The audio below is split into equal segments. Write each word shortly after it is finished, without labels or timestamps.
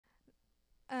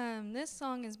This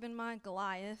song has been my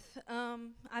Goliath.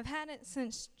 I've had it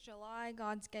since July.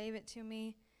 God's gave it to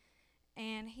me,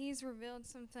 and He's revealed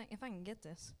something. If I can get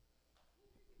this.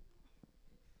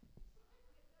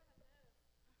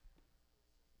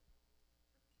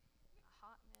 A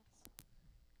hot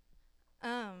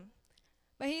mess.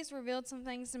 But He's revealed some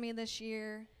things to me this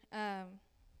year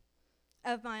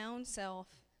of my own self,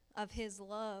 of His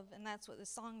love, and that's what this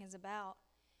song is about.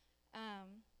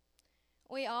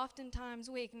 We oftentimes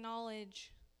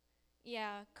acknowledge,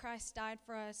 Christ died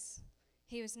for us.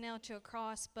 He was nailed to a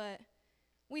cross, but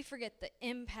we forget the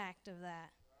impact of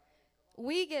that.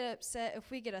 We get upset if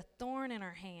we get a thorn in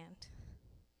our hand,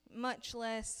 much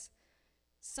less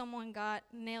someone got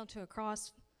nailed to a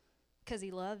cross because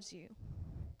He loves you.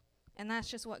 And that's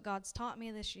just what God's taught me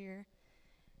this year.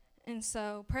 And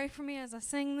so pray for me as I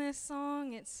sing this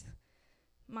song. It's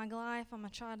my Goliath. I'm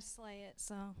going to try to slay it,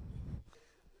 so...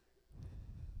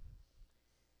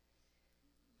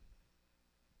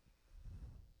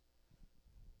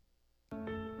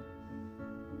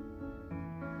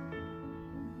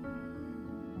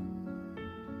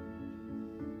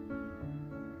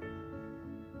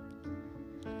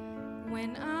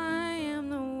 When I am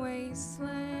the wasteland,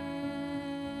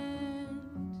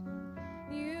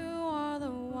 you are the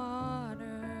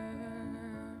water.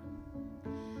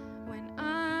 When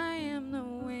I am the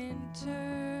winter,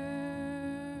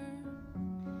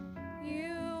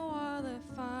 you are the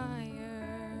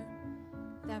fire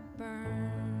that burns.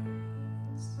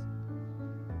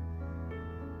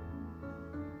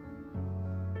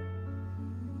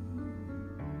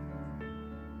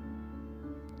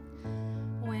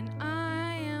 When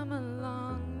I am a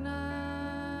long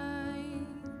night,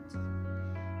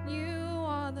 you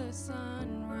are the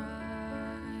sunrise.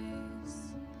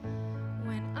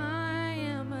 When I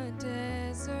am a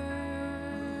desert,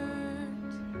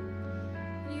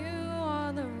 you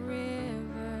are the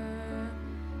river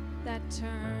that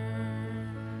turns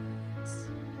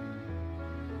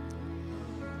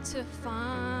to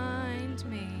find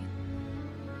me.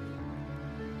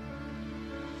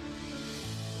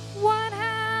 What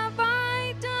have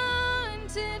I done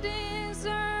to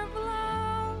deserve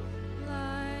love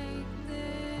like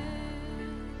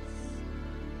this?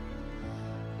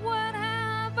 What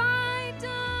have I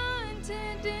done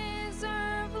to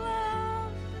deserve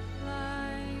love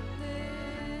like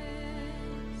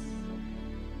this?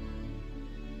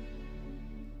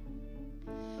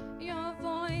 Your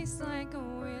voice like a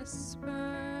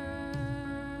whisper,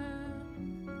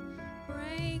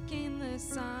 breaking the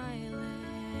silence.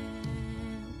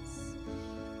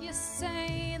 You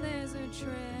say there's a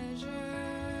treasure.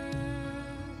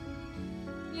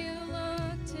 You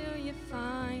look till you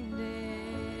find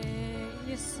it.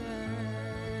 You search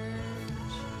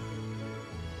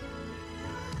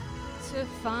to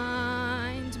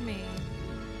find me.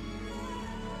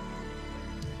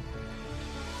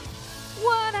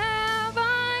 What have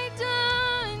I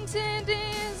done to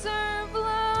deserve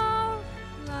love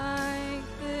like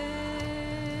this?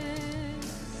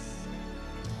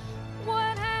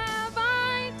 What have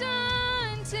I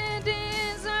done to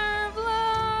deserve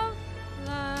love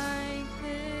like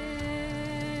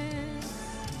this?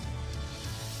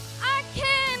 I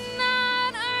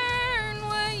cannot earn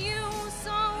what you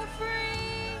so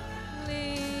freely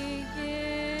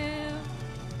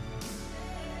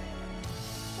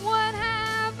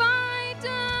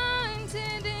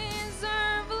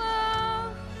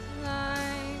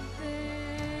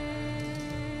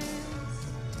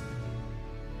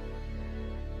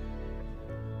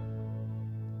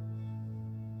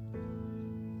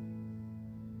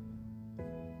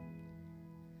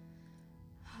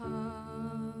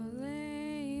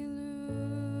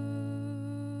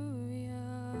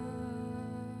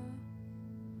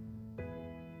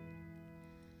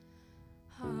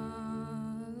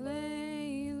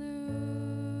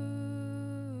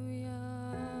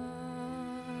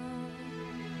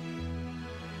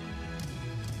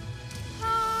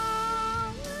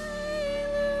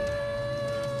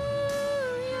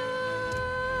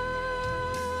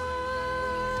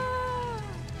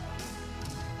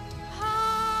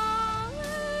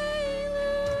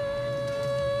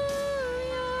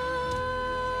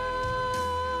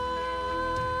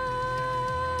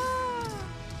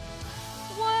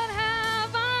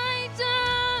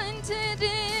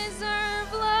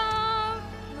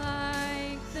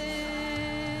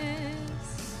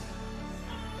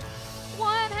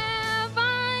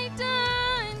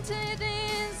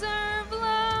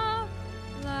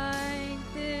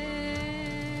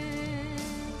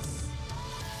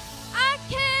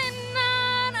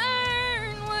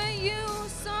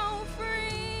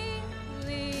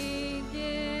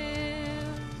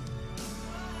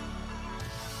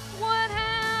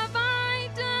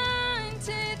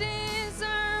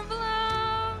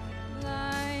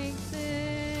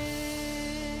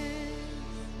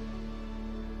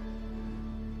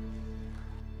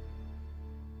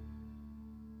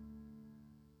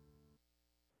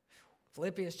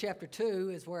Philippians chapter 2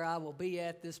 is where I will be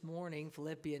at this morning.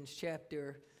 Philippians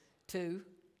chapter 2.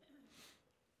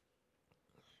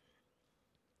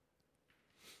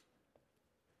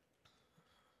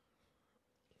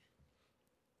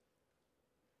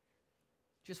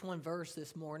 Just one verse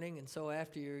this morning, and so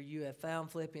after you have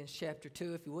found Philippians chapter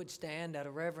 2, if you would stand out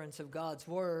of reverence of God's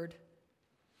word.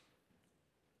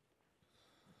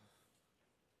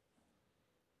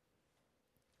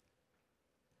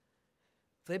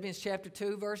 Philippians chapter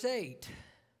 2, verse 8.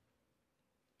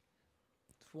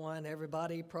 It's one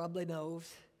everybody probably knows.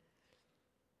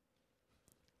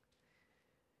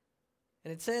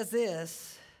 And it says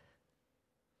this,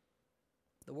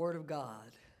 the word of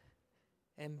God,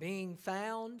 and being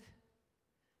found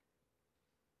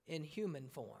in human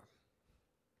form,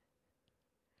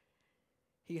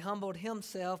 he humbled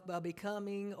himself by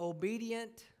becoming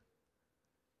obedient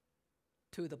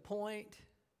to the point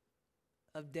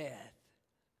of death,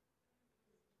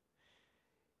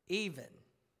 even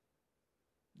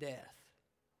death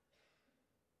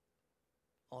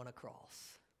on a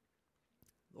cross.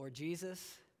 Lord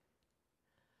Jesus,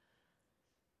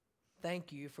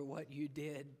 thank you for what you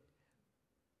did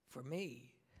for me,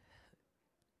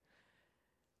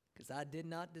 because I did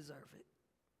not deserve it.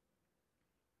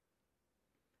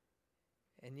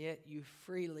 And yet you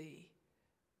freely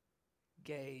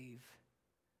gave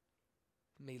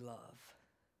me love.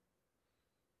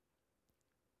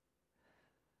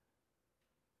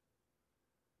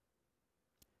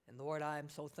 And Lord, I am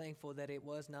so thankful that it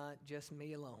was not just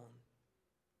me alone,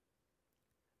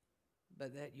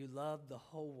 but that you loved the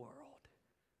whole world.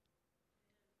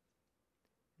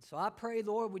 So I pray,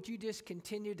 Lord, would you just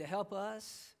continue to help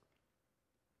us,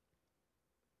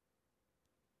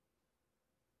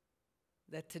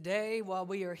 that today while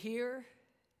we are here,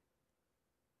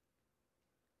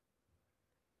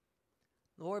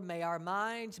 Lord, may our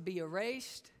minds be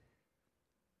erased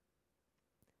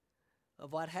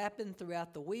of what happened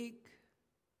throughout the week.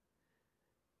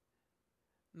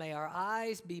 May our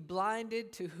eyes be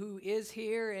blinded to who is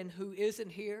here and who isn't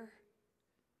here.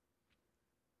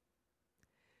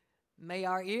 May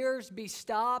our ears be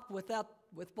stopped with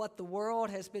what the world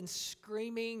has been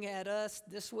screaming at us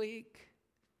this week.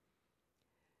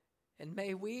 And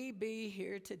may we be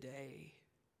here today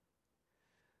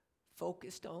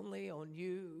focused only on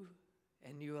you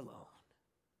and you alone.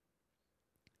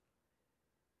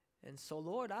 And so,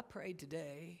 Lord, I pray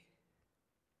today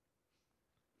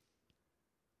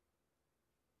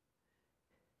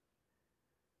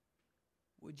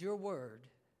would your word,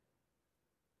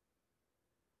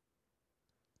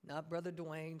 not Brother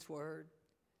Dwayne's word,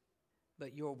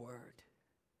 but your word,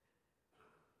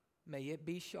 may it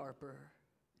be sharper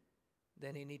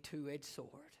than any two-edged sword.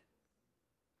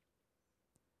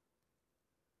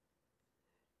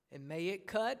 And may it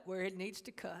cut where it needs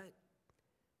to cut.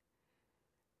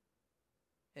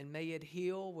 And may it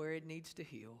heal where it needs to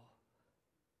heal.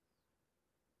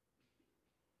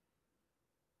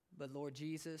 But Lord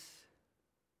Jesus,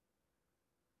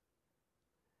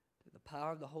 through the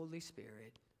power of the Holy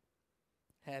Spirit,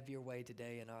 have your way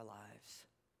today in our lives,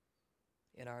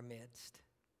 in our midst.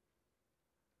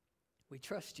 We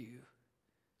trust you.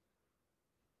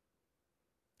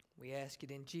 We ask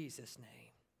it in Jesus'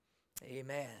 name.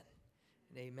 Amen.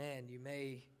 And amen. You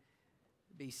may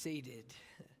be seated.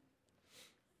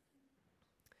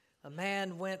 A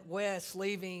man went west,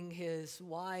 leaving his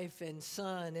wife and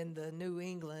son in the New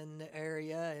England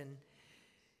area, and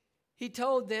he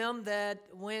told them that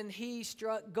when he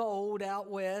struck gold out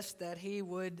west, that he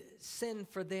would send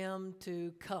for them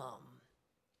to come.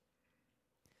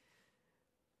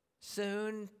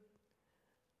 Soon,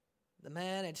 the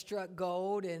man had struck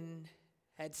gold and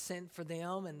had sent for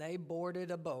them, and they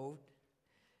boarded a boat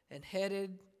and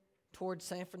headed toward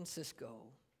San Francisco.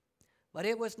 But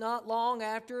it was not long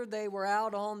after they were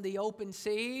out on the open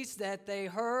seas that they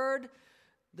heard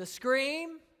the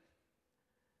scream,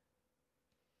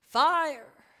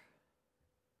 "Fire!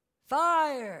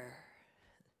 Fire!"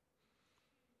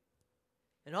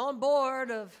 And on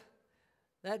board of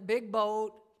that big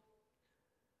boat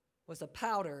was a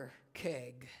powder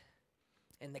keg.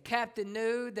 And the captain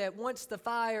knew that once the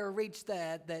fire reached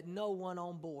that no one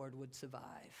on board would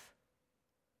survive.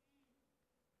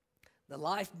 The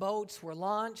lifeboats were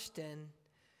launched and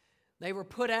they were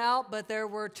put out, but there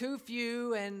were too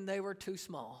few and they were too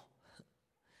small.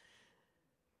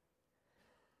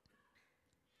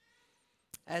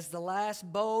 As the last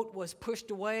boat was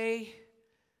pushed away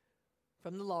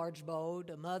from the large boat,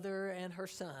 a mother and her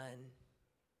son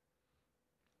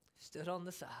stood on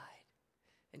the side.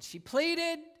 And she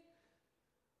pleaded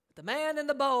with the man in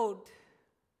the boat,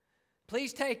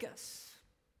 "Please take us.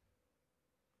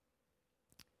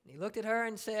 He looked at her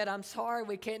and said, "I'm sorry,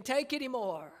 we can't take any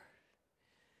more."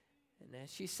 And as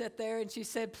she sat there and she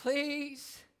said,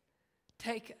 "Please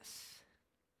take us."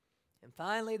 And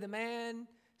finally the man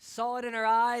saw it in her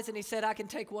eyes and he said, "I can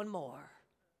take one more."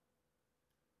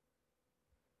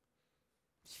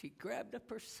 She grabbed up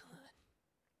her son.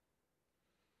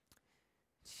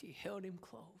 She held him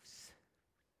close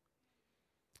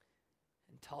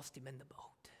and tossed him in the boat.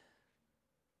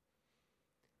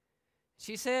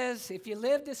 She says, "If you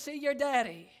live to see your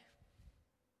daddy,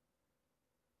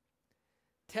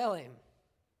 tell him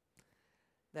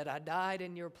that I died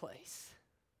in your place."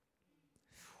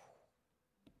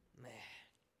 Man,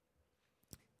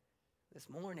 this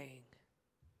morning,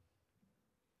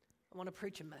 I want to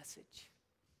preach a message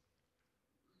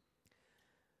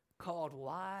called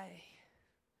 "Why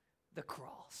the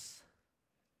Cross?"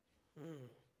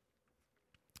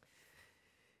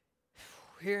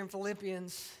 Here in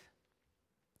Philippians,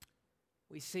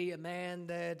 we see a man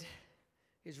that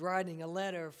is writing a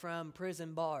letter from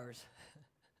prison bars.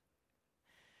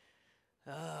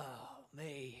 Oh,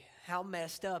 me. How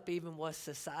messed up even was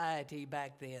society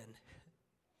back then.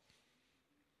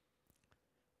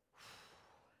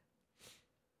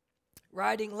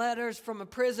 Writing letters from a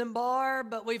prison bar,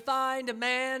 but we find a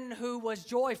man who was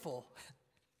joyful.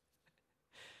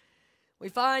 We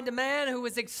find a man who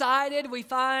was excited. We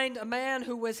find a man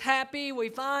who was happy. We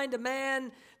find a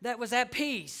man that was at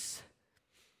peace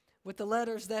with the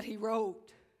letters that he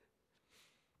wrote.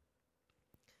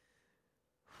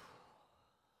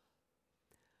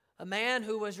 A man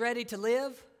who was ready to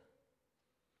live,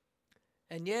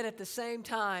 and yet at the same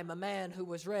time, a man who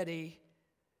was ready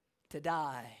to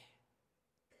die.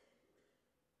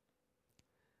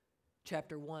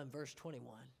 Chapter 1, verse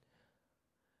 21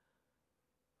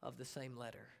 of the same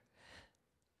letter.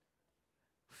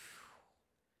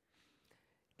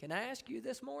 Can I ask you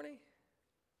this morning?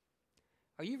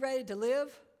 Are you ready to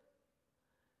live,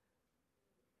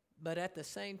 but at the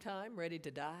same time ready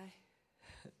to die?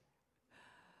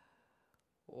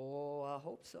 Oh, I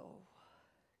hope so.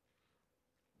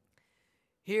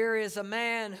 Here is a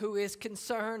man who is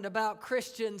concerned about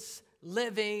Christians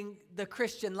living the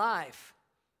Christian life.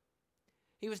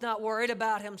 He was not worried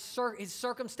about his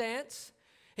circumstance.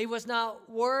 He was not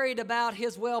worried about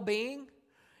his well-being.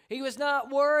 He was not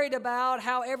worried about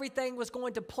how everything was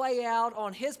going to play out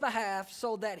on his behalf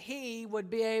so that he would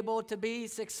be able to be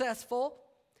successful,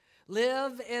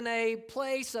 live in a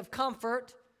place of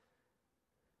comfort,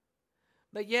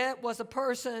 but yet was a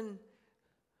person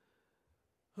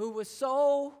who was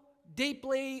so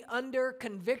deeply under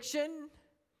conviction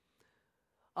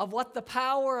of what the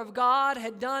power of God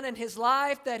had done in his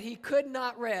life that he could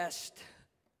not rest,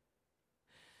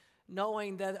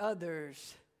 knowing that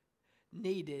others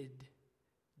needed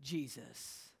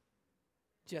Jesus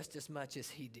just as much as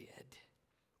he did.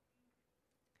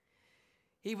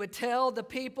 He would tell the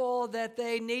people that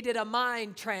they needed a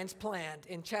mind transplant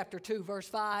in chapter 2, verse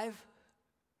 5.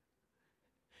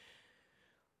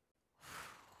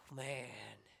 Man.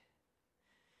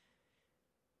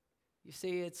 You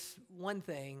see, it's one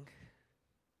thing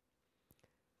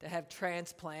to have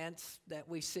transplants that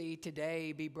we see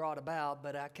today be brought about,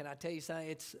 but can I tell you something?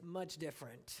 It's much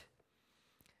different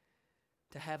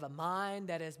to have a mind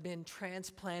that has been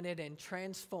transplanted and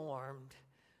transformed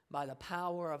by the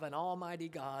power of an almighty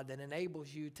God that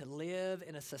enables you to live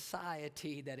in a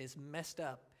society that is messed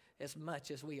up as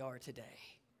much as we are today.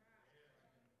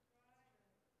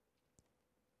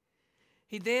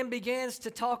 He then begins to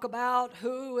talk about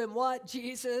who and what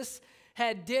Jesus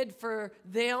had did for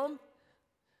them,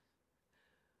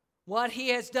 what he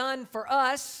has done for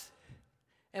us,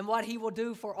 and what he will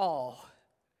do for all.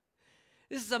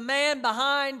 This is a man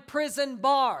behind prison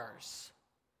bars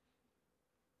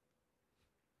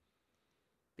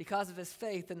because of his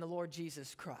faith in the Lord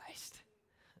Jesus Christ.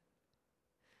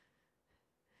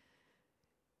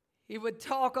 He would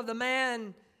talk of the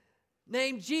man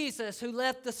named Jesus who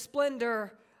left the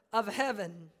splendor of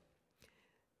heaven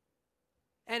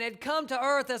and had come to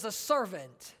earth as a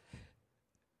servant.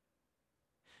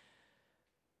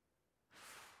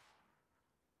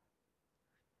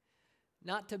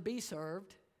 Not to be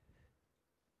served,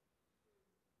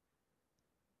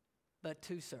 but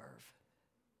to serve.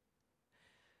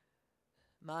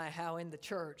 My, how in the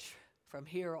church, from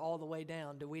here all the way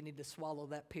down, do we need to swallow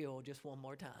that pill just one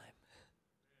more time?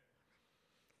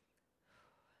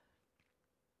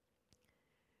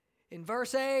 In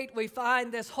verse 8, we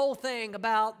find this whole thing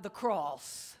about the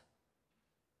cross.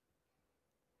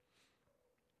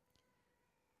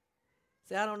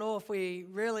 See, I don't know if we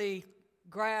really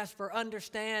grasp or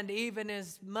understand even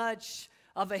as much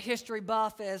of a history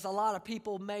buff as a lot of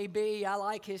people may be. I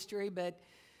like history, but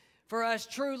for us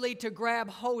truly to grab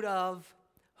hold of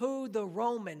who the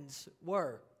Romans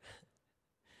were.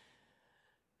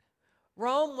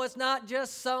 Rome was not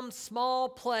just some small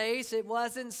place. It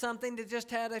wasn't something that just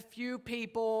had a few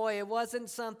people. It wasn't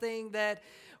something that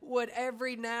would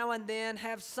every now and then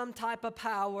have some type of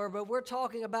power. But we're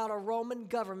talking about a Roman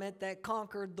government that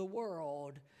conquered the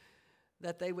world,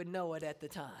 that they would know it at the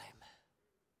time.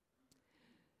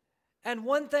 And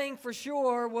one thing for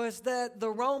sure was that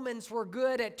the Romans were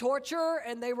good at torture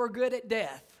and they were good at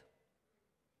death.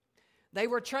 They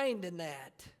were trained in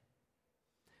that.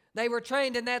 They were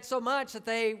trained in that so much that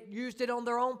they used it on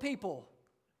their own people.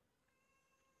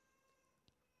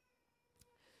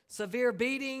 Severe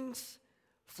beatings,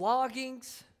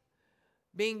 floggings,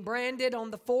 being branded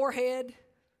on the forehead,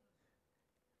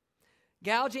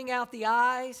 gouging out the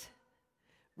eyes,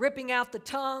 ripping out the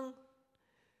tongue,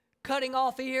 cutting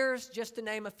off ears, just to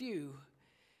name a few.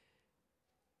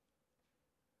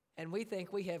 And we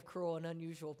think we have cruel and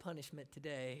unusual punishment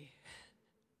today.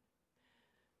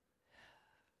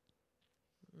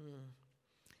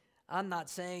 I'm not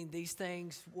saying these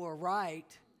things were right.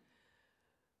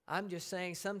 I'm just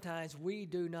saying sometimes we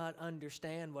do not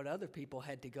understand what other people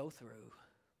had to go through.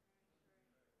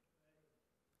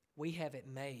 We have it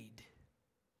made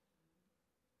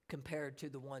compared to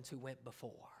the ones who went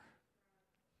before.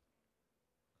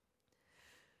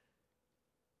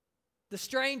 The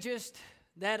strangest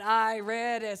that I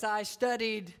read as I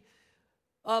studied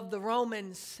of the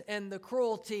Romans and the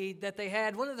cruelty that they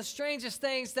had, one of the strangest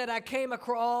things that I came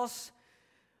across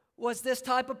was this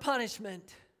type of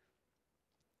punishment.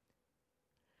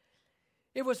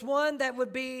 It was one that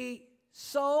would be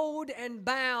sewed and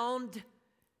bound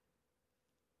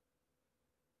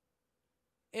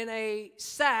in a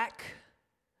sack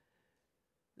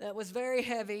that was very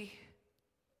heavy.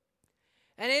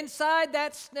 And inside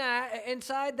that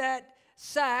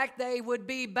sack, they would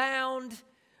be bound,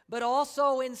 but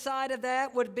also inside of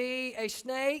that would be a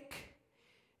snake,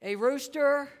 a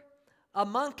rooster, a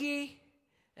monkey,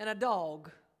 and a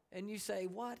dog. And you say,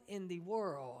 what in the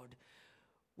world?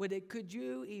 Could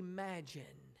you imagine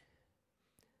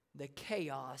the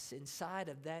chaos inside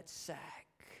of that sack?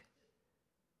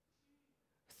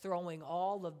 Throwing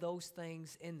all of those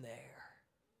things in there.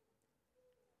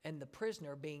 And the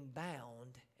prisoner being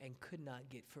bound and could not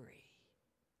get free.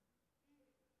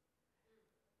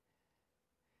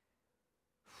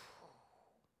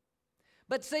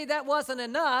 But see, that wasn't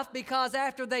enough, because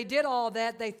after they did all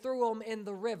that, they threw them in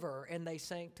the river and they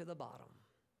sank to the bottom.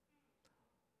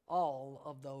 All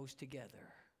of those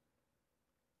together.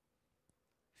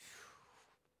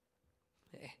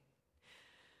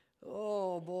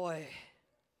 Oh boy.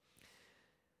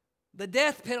 The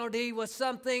death penalty was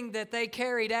something that they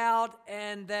carried out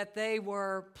and that they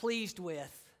were pleased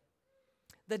with.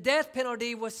 The death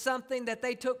penalty was something that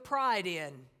they took pride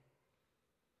in,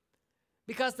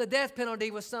 because the death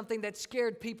penalty was something that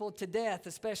scared people to death,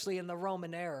 especially in the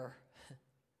Roman era.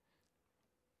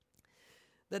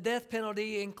 The death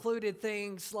penalty included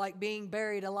things like being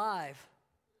buried alive,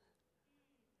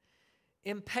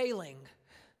 impaling,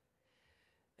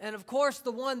 and of course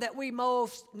the one that we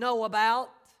most know about,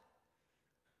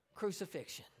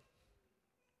 crucifixion.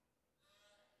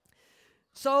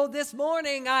 So this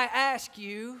morning I ask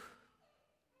you,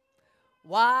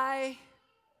 why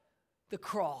the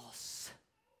cross?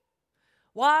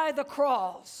 Why the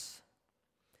cross?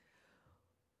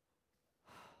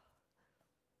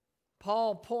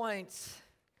 Paul points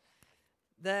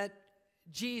that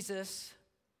Jesus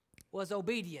was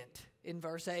obedient in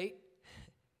verse 8.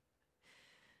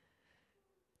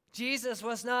 Jesus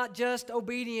was not just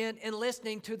obedient in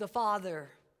listening to the Father,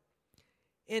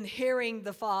 in hearing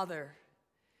the Father,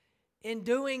 in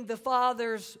doing the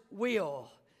Father's will,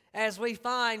 as we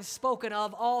find spoken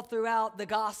of all throughout the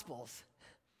Gospels.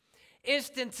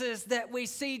 Instances that we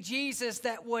see Jesus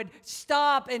that would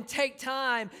stop and take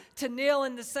time to kneel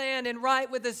in the sand and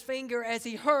write with his finger as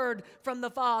he heard from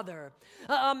the Father.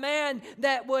 A man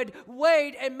that would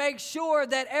wait and make sure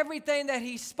that everything that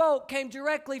he spoke came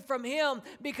directly from him,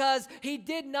 because he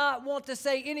did not want to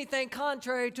say anything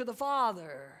contrary to the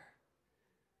Father.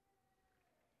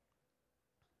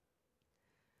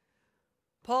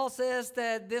 Paul says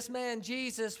that this man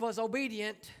Jesus was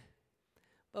obedient,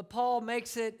 but Paul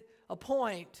makes it a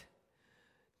point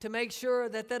to make sure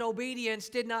that that obedience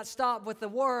did not stop with the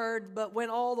word, but went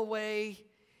all the way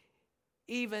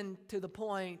even to the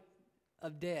point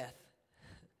of death.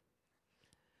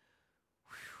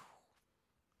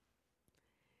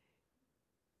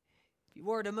 If you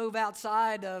were to move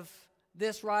outside of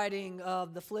this writing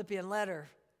of the Philippian letter,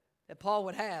 that Paul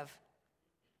would have.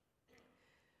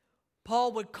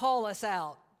 Paul would call us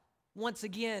out once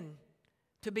again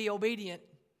to be obedient,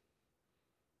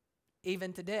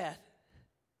 even to death.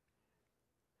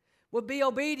 Would be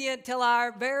obedient till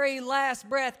our very last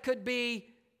breath could be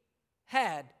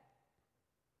had.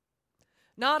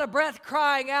 Not a breath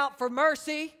crying out for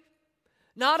mercy,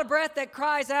 not a breath that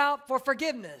cries out for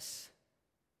forgiveness,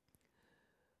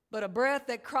 but a breath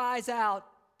that cries out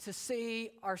to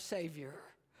see our Savior,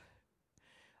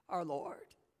 our Lord,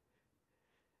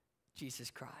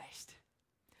 Jesus Christ.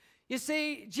 You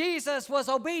see, Jesus was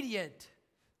obedient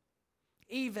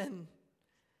even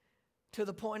to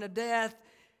the point of death.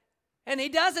 And he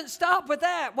doesn't stop with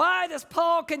that. Why does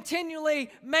Paul continually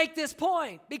make this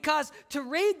point? Because to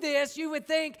read this, you would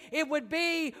think it would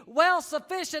be well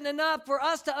sufficient enough for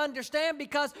us to understand,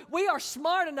 because we are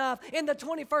smart enough in the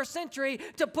 21st century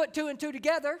to put two and two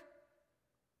together.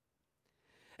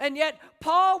 And yet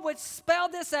Paul would spell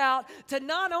this out to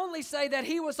not only say that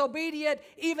he was obedient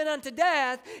even unto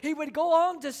death, he would go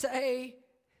on to say,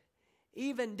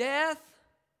 even death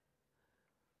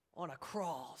on a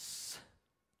cross.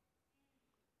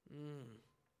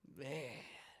 Man.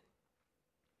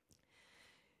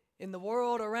 In the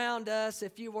world around us,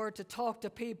 if you were to talk to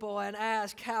people and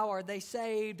ask how are they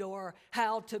saved or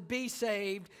how to be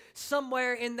saved,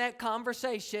 somewhere in that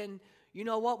conversation, you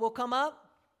know what will come up?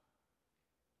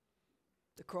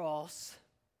 The cross.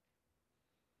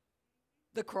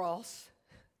 The cross.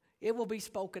 It will be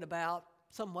spoken about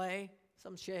some way,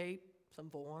 some shape, some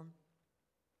form.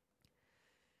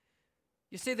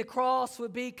 You see, the cross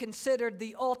would be considered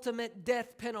the ultimate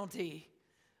death penalty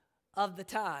of the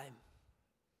time.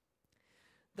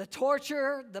 The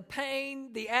torture, the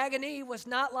pain, the agony was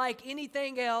not like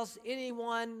anything else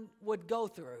anyone would go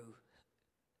through.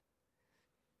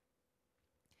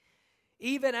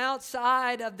 Even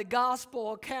outside of the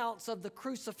gospel accounts of the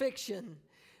crucifixion,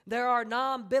 there are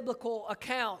non-biblical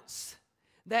accounts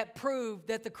that prove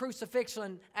that the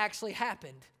crucifixion actually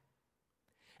happened.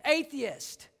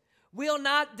 Atheists will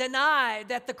not deny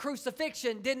that the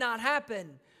crucifixion did not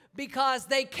happen, because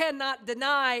they cannot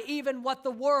deny even what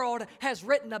the world has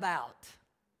written about.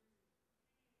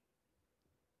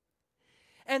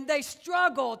 And they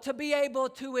struggle to be able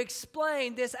to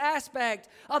explain this aspect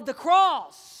of the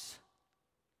cross.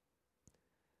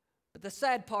 But the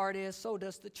sad part is, so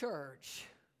does the church.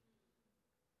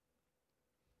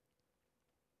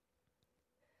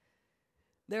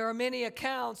 There are many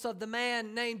accounts of the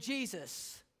man named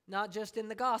Jesus, not just in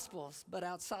the Gospels, but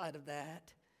outside of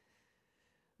that.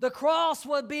 The cross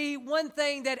would be one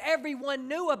thing that everyone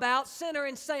knew about, sinner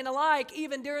and saint alike,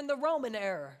 even during the Roman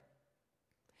era.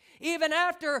 Even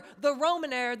after the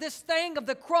Roman era, this thing of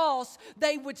the cross,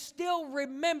 they would still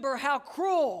remember how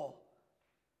cruel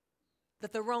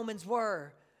that the Romans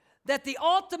were. That the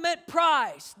ultimate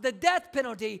price, the death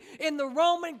penalty in the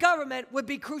Roman government, would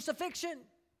be crucifixion.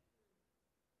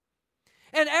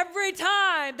 And every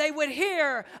time they would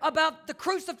hear about the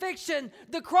crucifixion,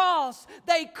 the cross,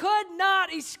 they could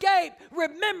not escape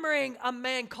remembering a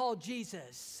man called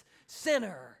Jesus,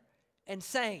 sinner and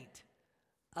saint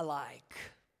alike.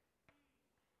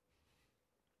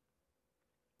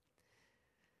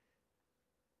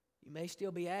 You may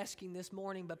still be asking this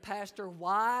morning, but Pastor,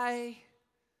 why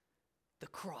the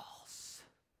cross?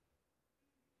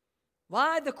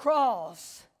 Why the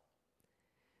cross?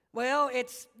 Well,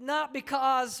 it's not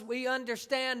because we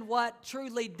understand what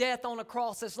truly death on a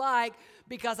cross is like,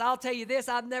 because I'll tell you this,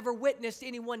 I've never witnessed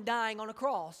anyone dying on a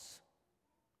cross.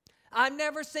 I've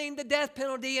never seen the death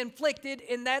penalty inflicted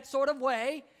in that sort of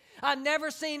way. I've never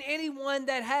seen anyone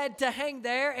that had to hang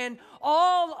there, and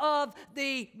all of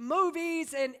the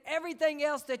movies and everything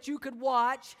else that you could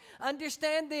watch,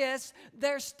 understand this,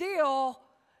 they're still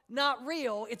not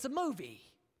real. It's a movie.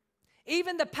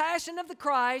 Even the Passion of the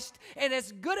Christ, and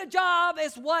as good a job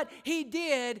as what he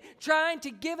did trying to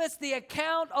give us the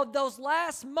account of those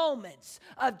last moments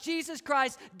of Jesus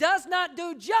Christ, does not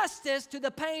do justice to the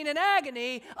pain and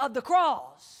agony of the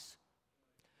cross.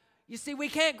 You see, we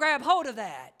can't grab hold of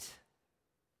that.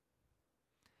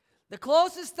 The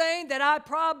closest thing that I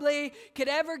probably could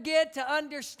ever get to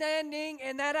understanding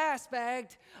in that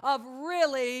aspect of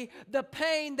really the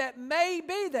pain that may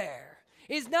be there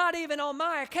is not even on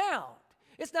my account.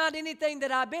 It's not anything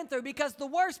that I've been through, because the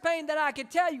worst pain that I could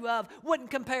tell you of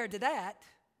wouldn't compare to that.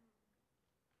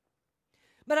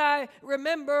 But I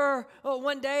remember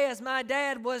one day as my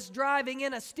dad was driving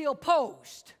in a steel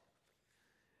post.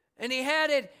 And he had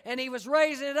it, and he was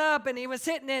raising it up, and he was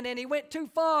hitting it, and he went too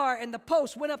far, and the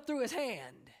post went up through his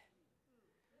hand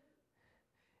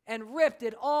and ripped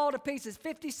it all to pieces,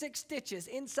 56 stitches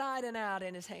inside and out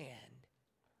in his hand. And ripped it all to pieces, 56 stitches inside and out in his hand.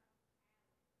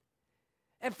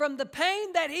 And from the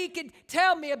pain that he could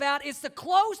tell me about, it's the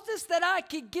closest that I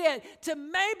could get to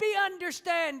maybe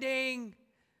understanding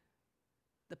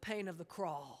the pain of the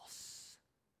cross,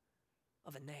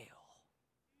 of a nail,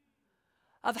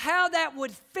 of how that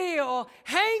would feel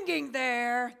hanging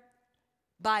there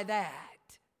by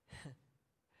that.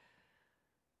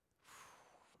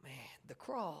 Man, the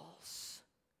cross.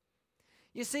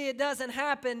 You see, it doesn't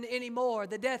happen anymore.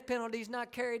 The death penalty is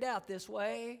not carried out this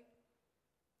way.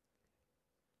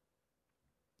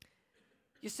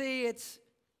 You see, it's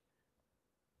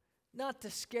not to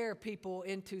scare people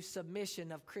into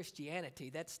submission of Christianity.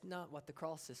 That's not what the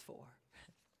cross is for.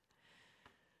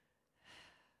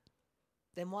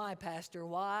 Then why, Pastor?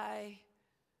 Why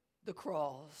the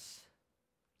cross?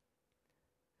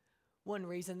 One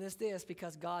reason is this,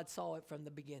 because God saw it from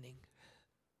the beginning.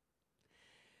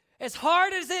 As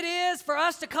hard as it is for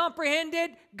us to comprehend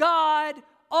it, God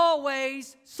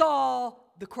always saw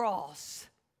the cross.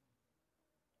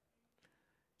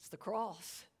 It's the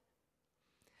cross.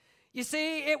 You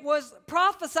see, it was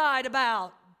prophesied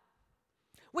about.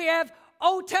 We have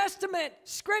Old Testament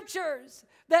scriptures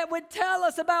that would tell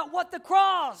us about what the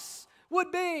cross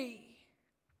would be,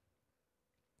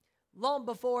 long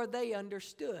before they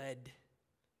understood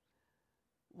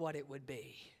what it would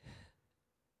be.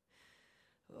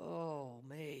 Oh,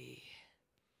 me.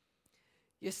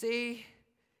 You see,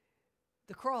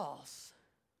 the cross.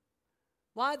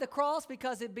 Why the cross?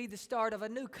 Because it'd be the start of a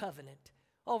new covenant.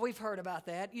 Oh, we've heard about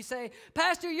that. You say,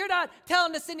 Pastor, you're not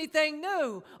telling us anything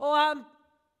new. Oh, I'm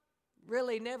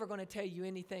really never going to tell you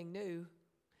anything new,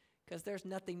 because there's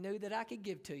nothing new that I could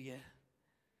give to you.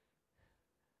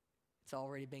 It's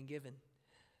already been given.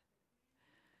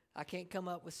 I can't come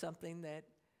up with something that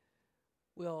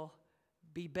will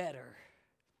be better,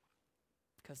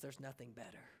 because there's nothing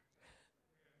better.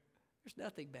 There's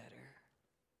nothing better.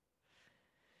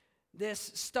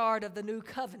 This start of the new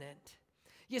covenant.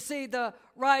 You see, the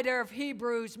writer of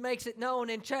Hebrews makes it known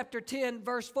in chapter 10,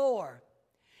 verse 4.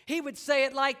 He would say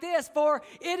it like this: for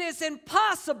it is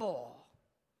impossible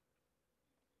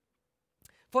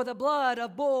for the blood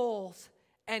of bulls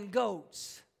and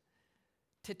goats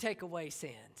to take away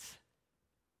sins.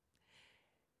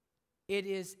 It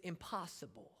is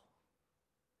impossible,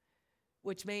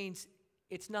 which means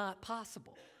it's not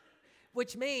possible,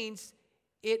 which means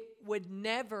it would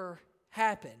never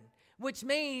happen, which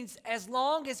means as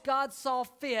long as God saw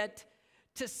fit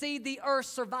to see the earth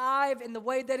survive in the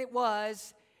way that it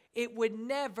was, it would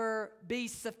never be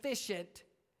sufficient,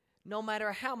 no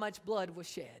matter how much blood was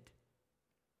shed.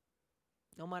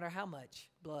 No matter how much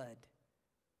blood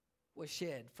was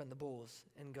shed from the bulls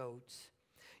and goats.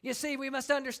 You see, we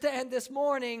must understand this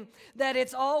morning that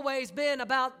it's always been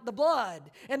about the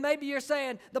blood. And maybe you're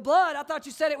saying, the blood? I thought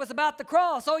you said it was about the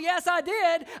cross. Oh, yes, I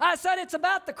did. I said it's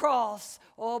about the cross.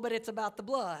 Oh, but it's about the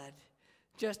blood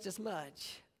just as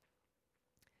much.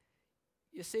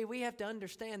 You see, we have to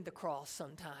understand the cross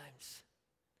sometimes.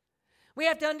 We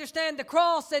have to understand the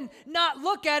cross and not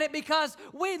look at it because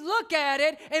we look at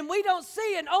it and we don't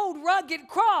see an old rugged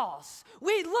cross.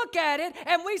 We look at it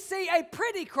and we see a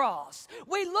pretty cross.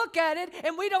 We look at it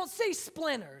and we don't see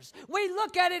splinters. We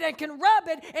look at it and can rub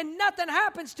it and nothing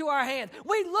happens to our hand.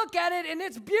 We look at it and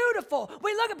it's beautiful.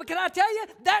 We look at it, but can I tell you,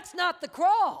 that's not the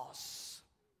cross.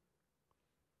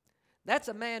 That's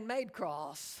a man-made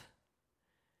cross.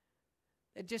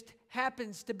 It just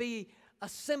happens to be a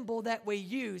symbol that we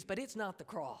use, but it's not the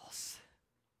cross.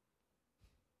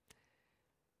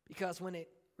 Because when it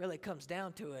really comes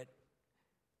down to it,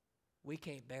 we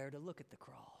can't bear to look at the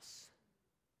cross.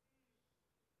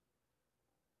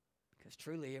 Because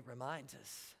truly it reminds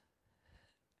us.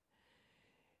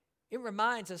 It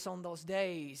reminds us on those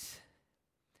days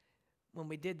when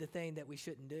we did the thing that we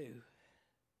shouldn't do.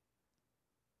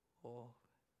 Or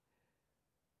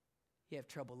you have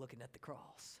trouble looking at the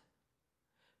cross.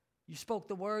 You spoke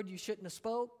the word you shouldn't have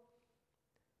spoke.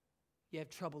 You have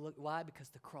trouble looking. Why? Because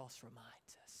the cross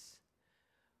reminds us.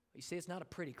 You see, it's not a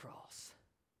pretty cross.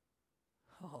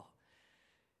 Oh,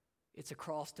 it's a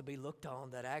cross to be looked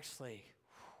on that actually,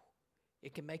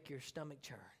 it can make your stomach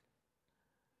churn.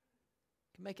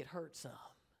 It can make it hurt some.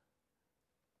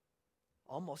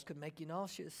 Almost could make you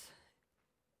nauseous.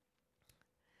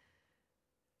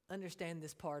 Understand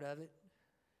this part of it.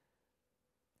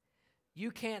 You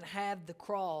can't have the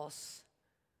cross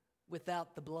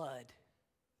without the blood.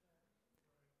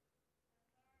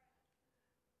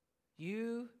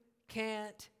 You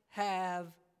can't have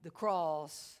the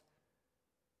cross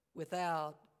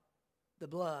without the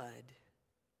blood.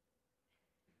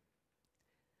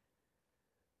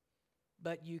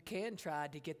 But you can try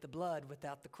to get the blood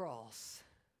without the cross.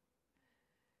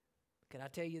 Can I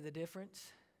tell you the difference?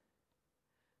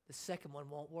 The second one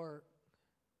won't work.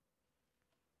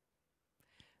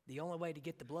 The only way to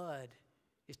get the blood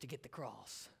is to get the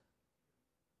cross.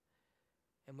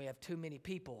 And we have too many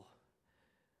people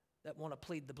that want to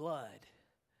plead the blood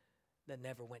that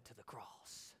never went to the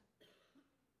cross.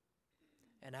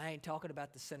 And I ain't talking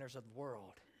about the sinners of the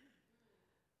world.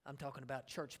 I'm talking about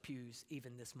church pews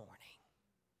even this morning.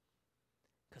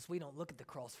 Because we don't look at the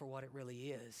cross for what it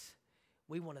really is.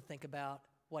 We want to think about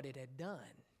what it had done.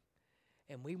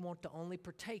 And we want to only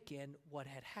partake in what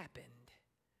had happened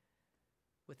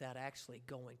without actually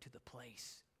going to the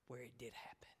place where it did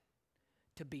happen,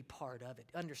 to be part of it.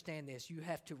 Understand this, you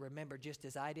have to remember, just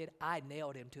as I did, I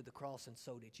nailed him to the cross, and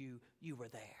so did you. You were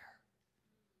there.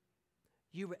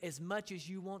 You were, as much as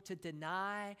you want to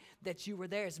deny that you were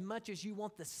there, as much as you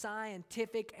want the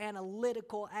scientific,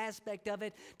 analytical aspect of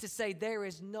it to say there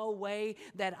is no way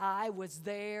that I was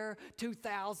there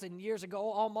 2,000 years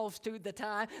ago, almost to the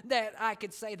time that I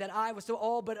could say that I was so,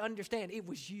 oh, but understand, it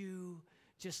was you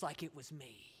just like it was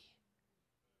me.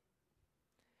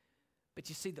 But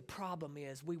you see, the problem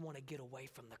is we want to get away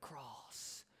from the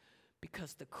cross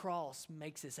because the cross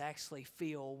makes us actually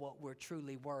feel what we're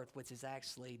truly worth, which is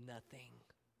actually nothing.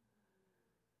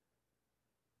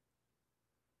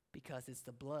 Because it's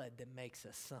the blood that makes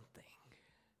us something.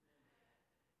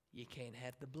 You can't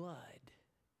have the blood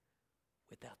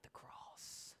without the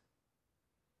cross.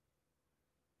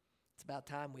 It's about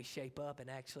time we shape up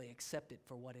and actually accept it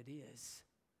for what it is.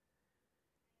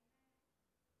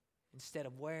 Instead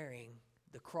of wearing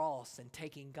the cross and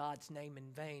taking God's name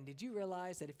in vain. Did you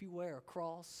realize that if you wear a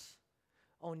cross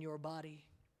on your body,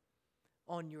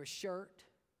 on your shirt,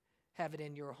 have it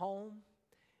in your home,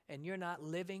 and you're not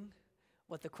living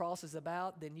what the cross is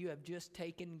about, then you have just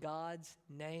taken God's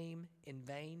name in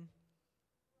vain?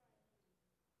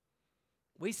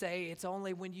 We say it's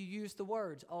only when you use the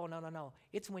words. Oh, no.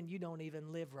 It's when you don't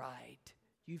even live right.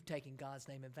 You've taken God's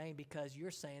name in vain because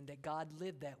you're saying that God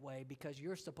lived that way because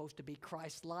you're supposed to be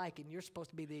Christ-like and you're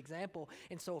supposed to be the example.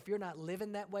 And so if you're not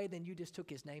living that way, then you just took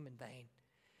his name in vain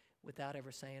without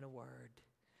ever saying a word.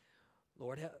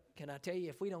 Lord, can I tell you,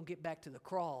 if we don't get back to the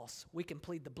cross, we can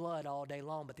plead the blood all day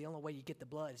long, but the only way you get the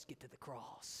blood is get to the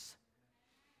cross.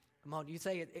 Come on, you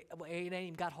say it ain't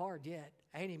even got hard yet.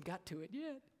 I ain't even got to it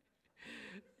yet.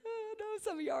 No,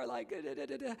 some of you are like,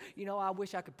 you know, I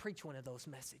wish I could preach one of those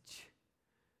messages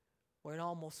where it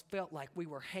almost felt like we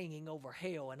were hanging over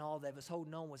hell and all that was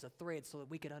holding on was a thread so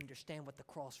that we could understand what the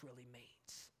cross really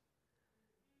means.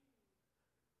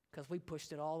 Because we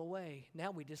pushed it all away.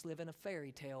 Now we just live in a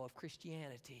fairy tale of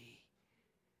Christianity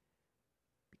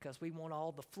because we want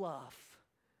all the fluff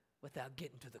without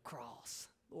getting to the cross.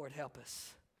 Lord, help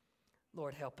us.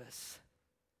 Lord, help us.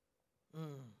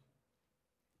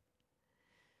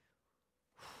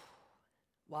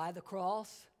 Why the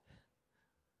cross?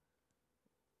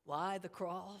 Why the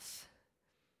cross?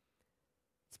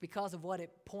 It's because of what it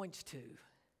points to.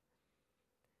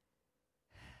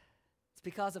 It's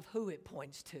because of who it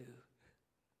points to.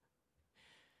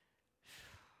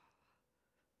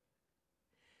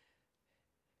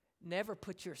 Never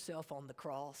put yourself on the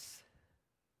cross.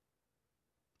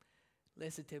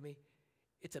 Listen to me.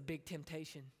 It's a big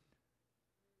temptation.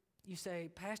 You say,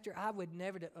 Pastor, I would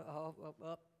never do.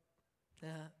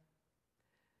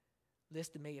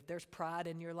 Listen to me. If there's pride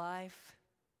in your life,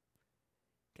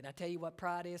 can I tell you what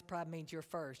pride is? Pride means you're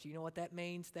first. You know what that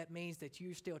means? That means that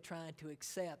you're still trying to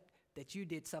accept that you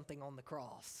did something on the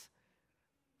cross.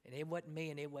 And it wasn't me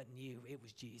and it wasn't you. It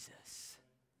was Jesus.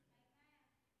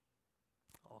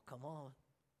 Oh, come on.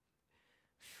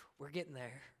 We're getting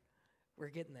there. We're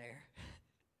getting there.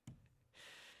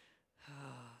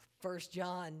 1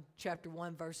 John chapter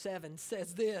 1 verse 7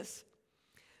 says this.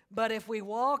 But if we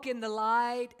walk in the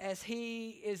light as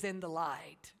he is in the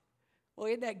light. Well,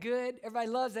 isn't that good? Everybody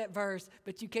loves that verse,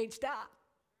 but you can't stop.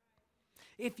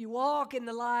 If you walk in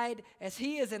the light as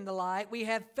he is in the light, we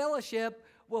have fellowship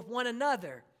with one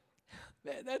another.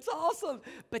 Man, that's awesome,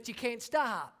 but you can't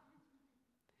stop.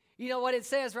 You know what it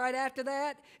says right after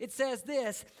that? It says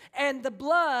this, and the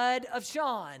blood of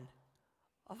Sean.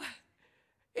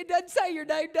 It doesn't say your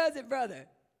name, does it, brother?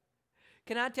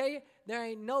 Can I tell you? There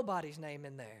ain't nobody's name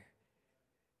in there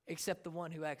except the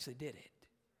one who actually did it.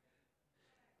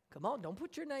 Come on, don't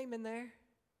put your name in there.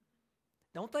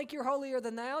 Don't think you're holier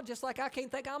than thou, just like I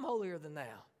can't think I'm holier than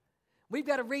thou. We've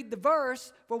got to read the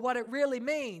verse for what it really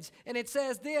means. And it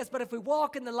says this, but if we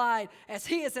walk in the light as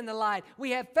he is in the light,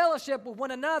 we have fellowship with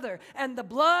one another. And the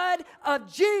blood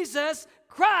of Jesus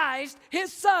Christ,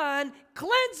 his son,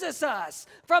 cleanses us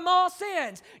from all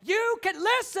sins. You can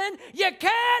listen, you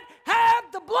can't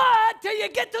have the blood till you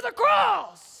get to the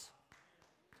cross.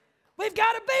 We've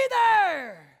got to be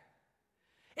there.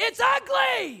 It's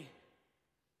ugly.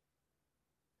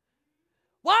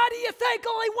 Why do you think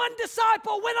only one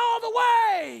disciple went all the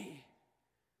way?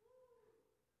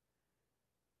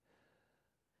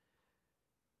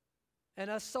 And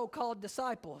us so-called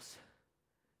disciples,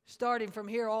 starting from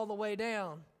here all the way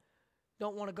down,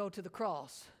 don't want to go to the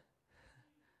cross.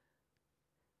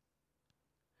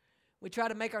 We try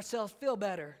to make ourselves feel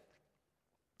better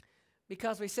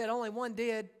because we said only one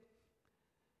did,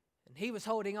 and he was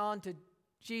holding on to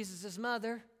Jesus'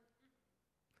 mother.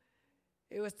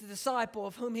 It was the disciple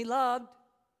of whom he loved.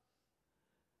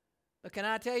 But can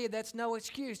I tell you, that's no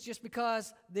excuse. Just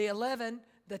because the 11,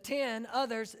 the 10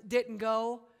 others didn't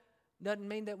go, doesn't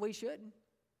mean that we shouldn't.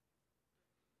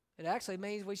 It actually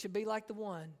means we should be like the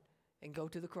one and go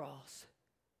to the cross.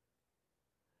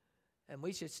 And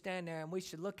we should stand there and we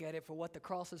should look at it for what the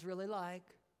cross is really like.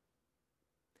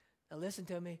 Now listen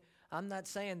to me. I'm not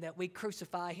saying that we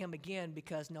crucify him again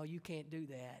because, no, you can't do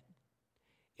that.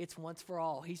 It's once for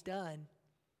all. He's done.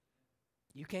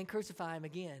 You can't crucify him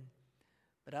again.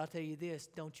 But I'll tell you this,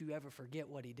 don't you ever forget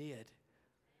what he did.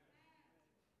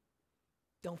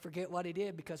 Don't forget what he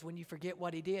did, because when you forget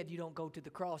what he did, you don't go to the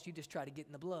cross. You just try to get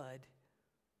in the blood.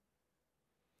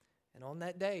 And on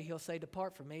that day, he'll say,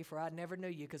 depart from me, for I never knew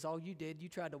you, because all you did, you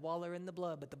tried to waller in the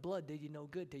blood, but the blood did you no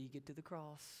good till you get to the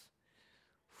cross.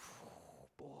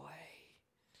 Whew, boy.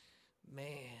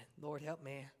 Man, Lord help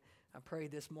me. I pray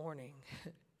this morning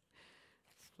as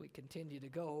we continue to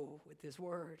go with this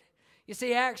word. You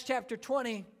see, Acts chapter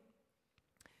 20,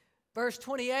 verse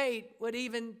 28 would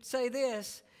even say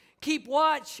this: keep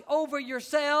watch over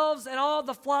yourselves and all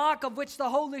the flock of which the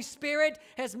Holy Spirit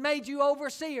has made you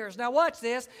overseers. Now watch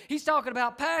this. He's talking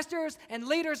about pastors and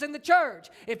leaders in the church.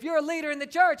 If you're a leader in the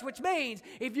church, which means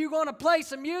if you're going to play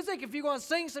some music, if you're going to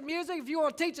sing some music, if you're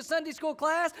going to teach a Sunday school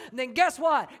class, then guess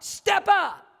what? Step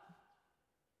up.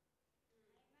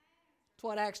 That's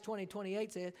what Acts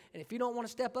 20:28 says. And if you don't want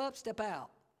to step up, step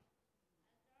out.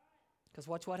 Because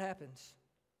watch what happens.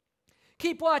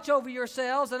 Keep watch over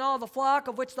yourselves and all the flock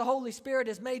of which the Holy Spirit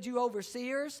has made you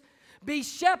overseers. Be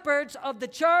shepherds of the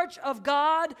church of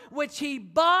God, which he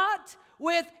bought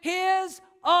with his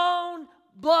own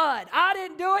blood. I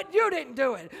didn't do it, you didn't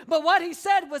do it. But what he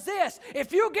said was this: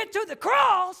 if you get to the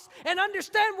cross and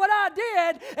understand what I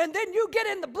did, and then you get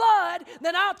in the blood,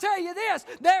 then I'll tell you this: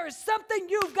 there is something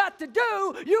you've got to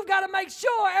do. You've got to make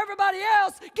sure everybody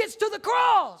else gets to the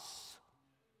cross.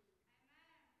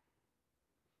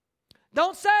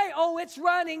 Don't say, oh, it's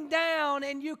running down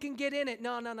and you can get in it.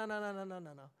 No.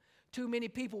 Too many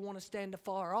people want to stand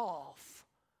afar off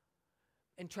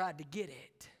and try to get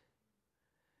it.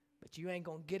 But you ain't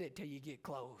going to get it till you get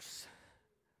close.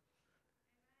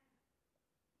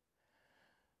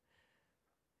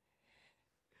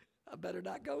 I better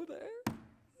not go there.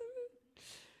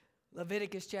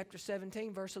 Leviticus chapter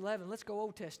 17, verse 11. Let's go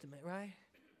Old Testament, right?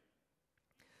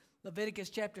 Leviticus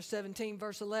chapter 17,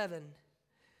 verse 11.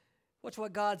 Watch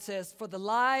what God says. For the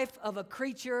life of a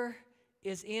creature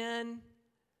is in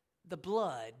the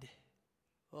blood.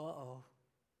 Uh-oh.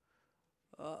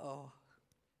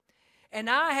 And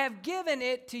I have given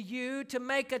it to you to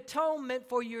make atonement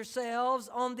for yourselves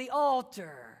on the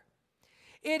altar.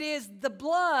 It is the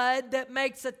blood that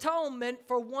makes atonement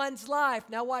for one's life.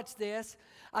 Now watch this.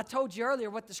 I told you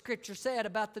earlier what the scripture said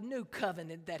about the new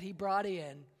covenant that he brought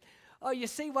in. Oh, you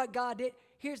see what God did?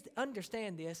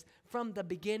 Understand this. From the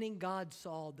beginning, God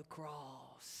saw the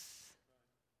cross.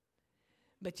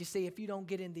 But you see, if you don't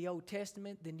get in the Old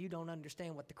Testament, then you don't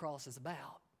understand what the cross is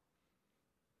about.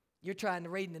 You're trying to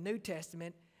read in the New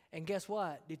Testament, and guess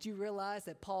what? Did you realize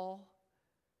that Paul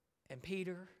and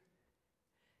Peter,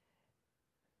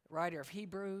 writer of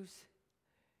Hebrews,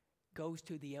 goes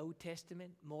to the Old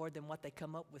Testament more than what they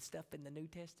come up with stuff in the New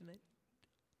Testament?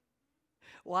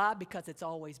 Why? Because it's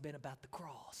always been about the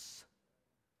cross.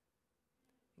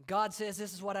 God says,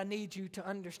 this is what I need you to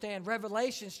understand.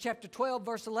 Revelations chapter 12,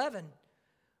 verse 11.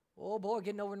 Oh boy,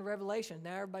 getting over into Revelation.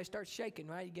 Now everybody starts shaking,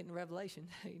 right? You get into Revelation.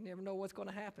 You never know what's going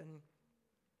to happen.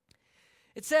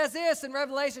 It says this in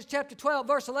Revelation chapter 12,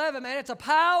 verse 11, man. It's a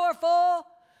powerful,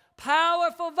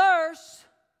 powerful verse.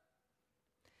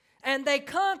 And they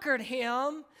conquered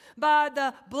him by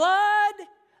the blood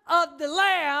of the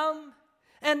Lamb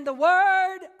and the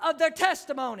word of their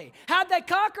testimony. How'd they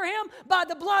conquer him? By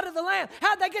the blood of the Lamb.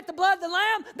 How'd they get the blood of the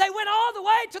Lamb? They went all the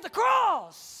way to the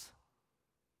cross.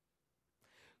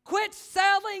 Quit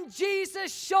selling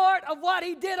Jesus short of what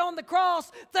he did on the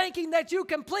cross, thinking that you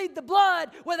can plead the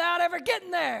blood without ever getting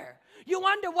there. You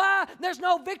wonder why there's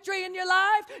no victory in your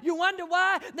life? You wonder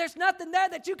why there's nothing there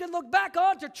that you can look back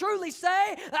on to truly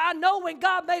say, I know when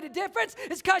God made a difference?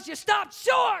 It's because you stopped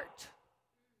short.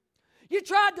 You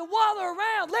tried to wallow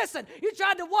around. Listen, you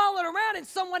tried to wallow around in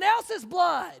someone else's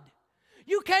blood.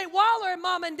 You can't wallow in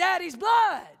mom and daddy's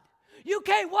blood. You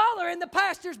can't wallow in the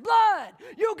pastor's blood.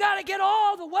 You got to get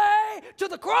all the way to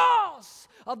the cross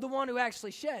of the one who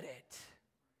actually shed it.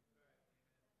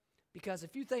 Because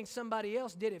if you think somebody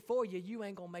else did it for you, you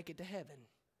ain't going to make it to heaven.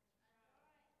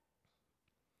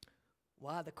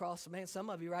 Why the cross? Man, some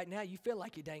of you right now, you feel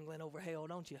like you're dangling over hell,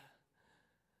 don't you?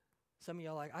 Some of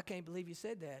you are like, I can't believe you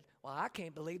said that. Well, I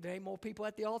can't believe there ain't more people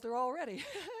at the altar already.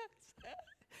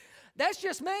 That's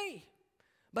just me.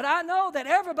 But I know that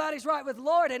everybody's right with the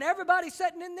Lord, and everybody's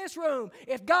sitting in this room.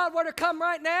 If God were to come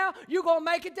right now, you're going to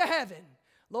make it to heaven.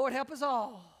 Lord, help us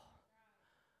all.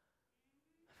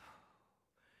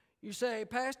 You say,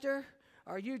 Pastor,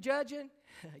 are you judging?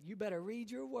 You better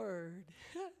read your word.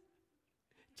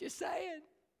 Just saying.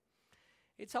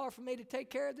 It's hard for me to take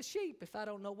care of the sheep if I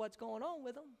don't know what's going on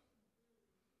with them.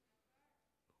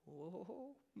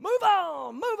 Whoa.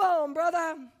 Move on,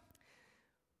 brother.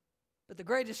 But the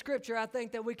greatest scripture I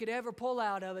think that we could ever pull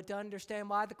out of it to understand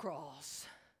why the cross.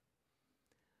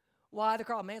 Why the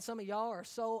cross? Man, some of y'all are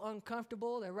so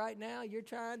uncomfortable that right now you're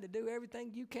trying to do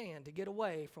everything you can to get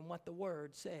away from what the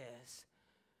Word says.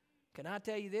 Can I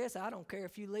tell you this? I don't care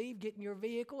if you leave, get in your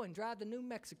vehicle, and drive to New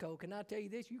Mexico. Can I tell you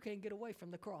this? You can't get away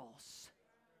from the cross.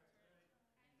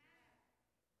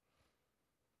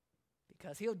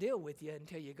 Because He'll deal with you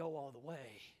until you go all the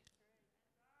way.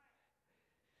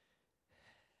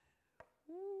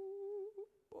 Ooh,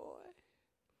 boy.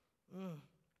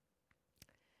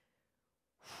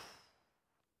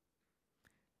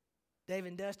 Dave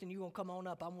and Dustin, you going to come on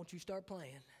up. I want you to start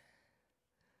playing.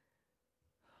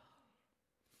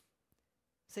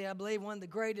 See, I believe one of the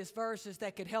greatest verses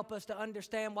that could help us to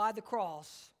understand why the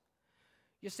cross.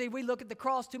 You see, we look at the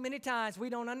cross too many times. We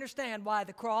don't understand why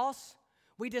the cross.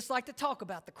 We just like to talk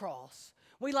about the cross.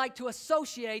 We like to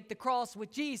associate the cross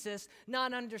with Jesus,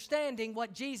 not understanding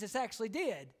what Jesus actually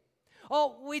did.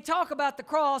 Oh, we talk about the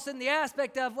cross in the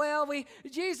aspect of, well,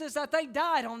 Jesus, I think,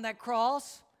 died on that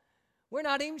cross. We're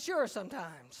not even sure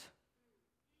sometimes.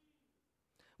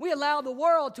 We allow the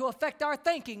world to affect our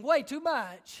thinking way too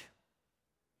much.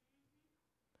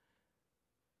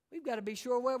 We've got to be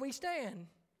sure where we stand.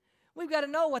 We've got to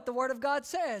know what the Word of God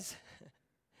says.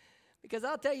 Because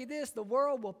I'll tell you this, the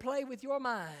world will play with your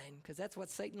mind, because that's what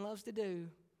Satan loves to do.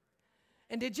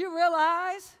 And did you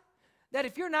realize that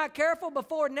if you're not careful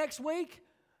before next week,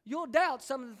 you'll doubt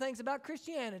some of the things about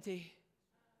Christianity?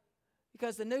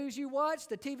 Because the news you watch,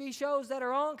 the TV shows that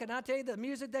are on, can I tell you, the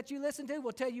music that you listen to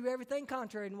will tell you everything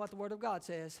contrary to what the Word of God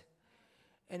says.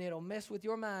 And it'll mess with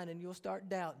your mind, and you'll start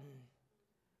doubting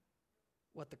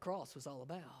what the cross was all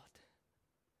about.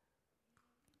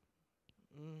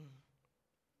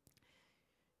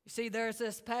 You see, there's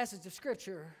this passage of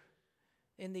Scripture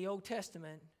in the Old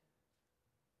Testament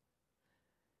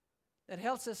that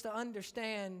helps us to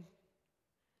understand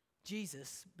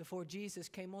Jesus before Jesus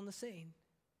came on the scene.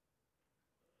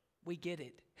 We get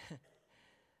it.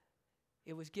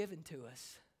 It was given to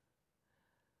us.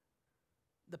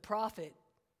 The prophet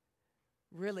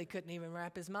really couldn't even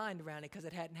wrap his mind around it because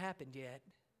it hadn't happened yet.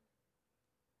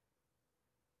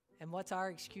 And what's our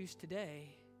excuse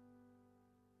today?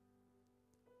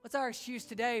 What's our excuse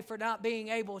today for not being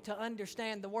able to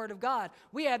understand the Word of God?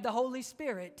 We have the Holy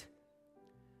Spirit,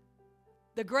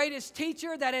 the greatest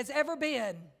teacher that has ever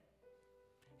been.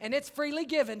 And it's freely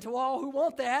given to all who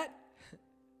want that.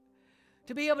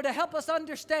 To be able to help us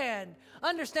understand.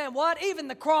 Understand what? Even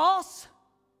the cross.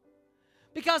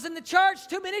 Because in the church,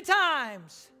 too many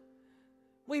times,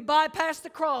 we bypass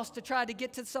the cross to try to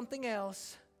get to something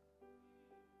else.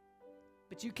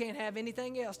 But you can't have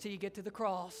anything else till you get to the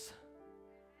cross.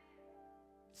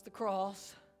 It's the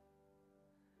cross.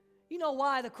 You know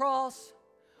why the cross?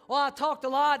 Well, I talked a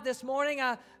lot this morning.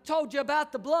 I told you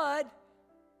about the blood.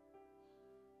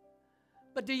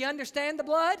 But do you understand the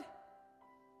blood?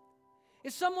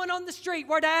 If someone on the street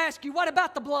were to ask you, what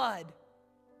about the blood?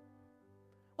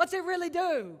 What's it really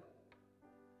do?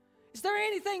 Is there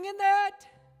anything in that?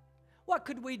 What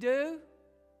could we do?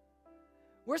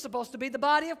 We're supposed to be the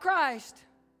body of Christ.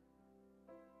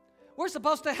 We're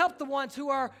supposed to help the ones who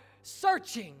are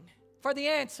searching for the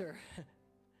answer.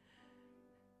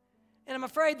 And I'm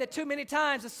afraid that too many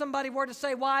times if somebody were to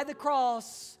say, why the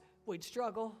cross, we'd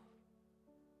struggle.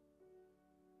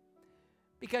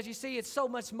 Because you see, it's so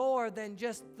much more than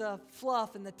just the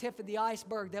fluff and the tip of the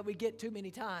iceberg that we get too many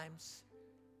times.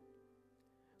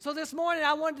 So this morning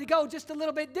I wanted to go just a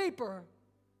little bit deeper.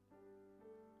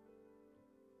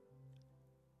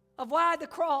 of why the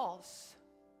cross.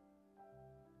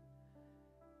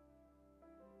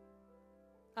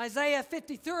 Isaiah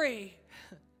 53,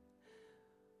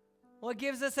 well, it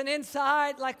gives us an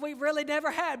insight like we've really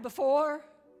never had before,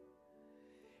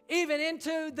 even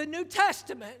into the New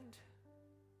Testament.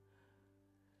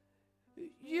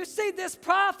 You see, this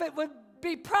prophet would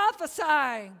be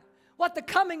prophesying what the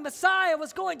coming Messiah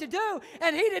was going to do,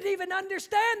 and he didn't even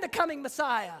understand the coming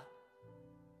Messiah.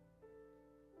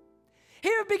 He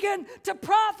would begin to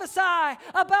prophesy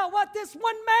about what this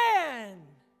one man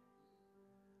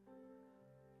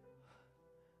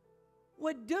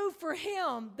would do for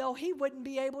him, though he wouldn't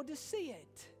be able to see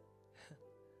it.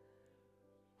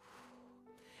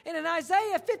 And in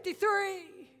Isaiah 53,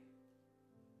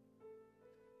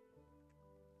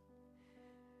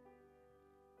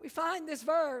 we find this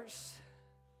verse.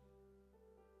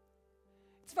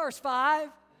 It's verse 5.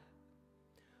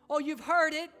 Oh, you've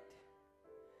heard it.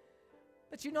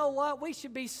 But you know what? We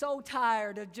should be so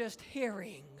tired of just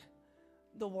hearing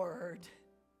the word.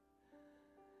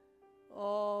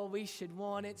 Oh, we should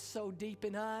want it so deep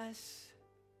in us.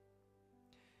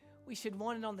 We should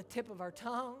want it on the tip of our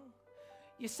tongue.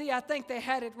 You see, I think they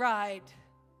had it right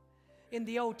in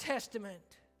the Old Testament.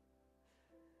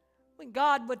 When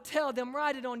God would tell them,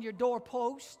 write it on your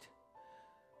doorpost,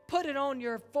 put it on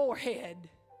your forehead,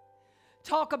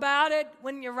 talk about it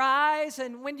when you rise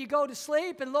and when you go to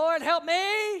sleep, and Lord, help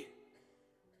me,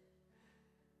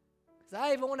 because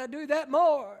I even want to do that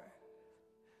more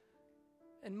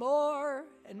and more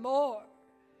and more.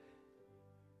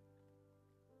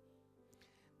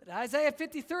 But Isaiah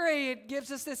 53, it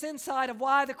gives us this insight of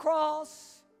why the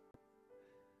cross.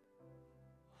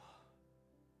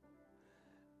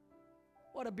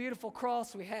 What a beautiful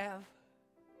cross we have.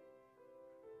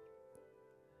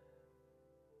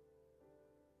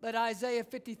 But Isaiah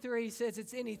 53 says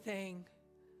it's anything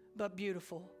but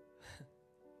beautiful.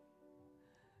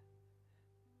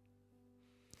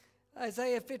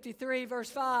 Isaiah 53 verse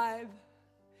 5.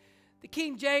 The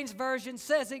King James Version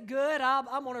says it good.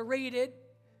 I'm going to read it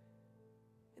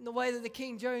in the way that the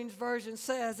King James Version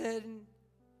says it. And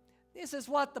this is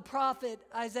what the prophet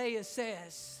Isaiah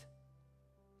says.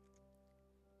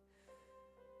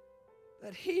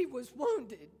 That he was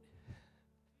wounded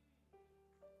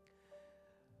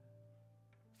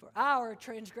for our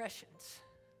transgressions.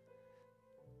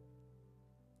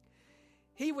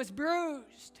 He was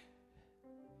bruised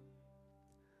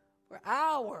for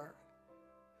our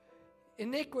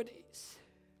iniquities.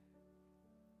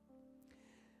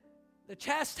 The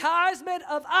chastisement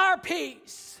of our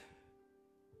peace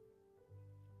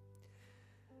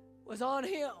was on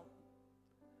him.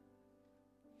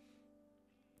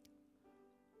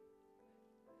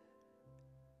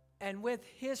 And with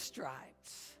his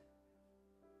stripes,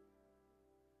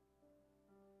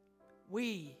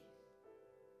 we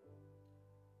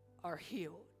are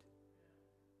healed.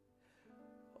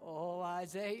 Oh,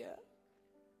 Isaiah.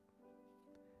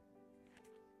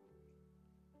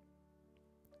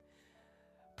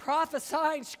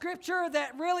 Prophesying scripture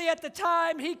that really at the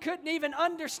time he couldn't even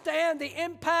understand the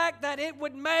impact that it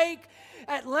would make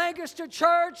at Lancaster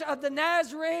Church of the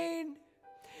Nazarene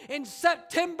in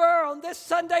September on this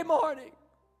Sunday morning.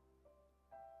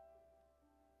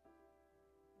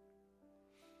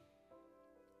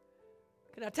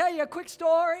 Can I tell you a quick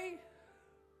story?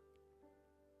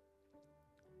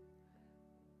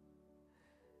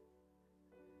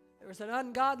 There was an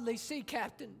ungodly sea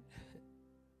captain.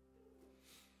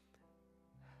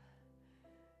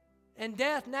 And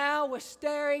death now was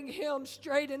staring him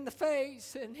straight in the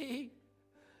face, and he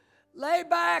lay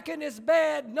back in his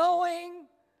bed knowing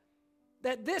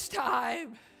that this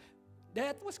time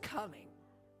death was coming.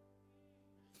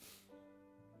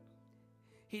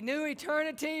 He knew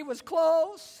eternity was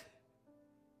close,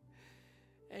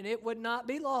 and it would not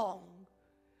be long.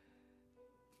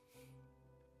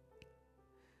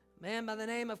 A man by the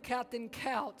name of Captain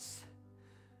Coutts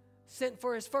sent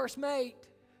for his first mate.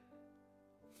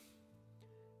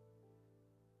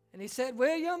 And he said,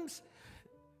 Williams,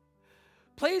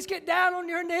 please get down on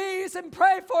your knees and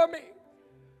pray for me.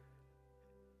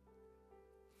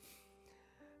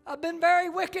 I've been very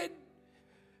wicked.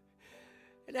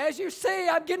 And as you see,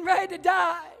 I'm getting ready to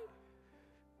die.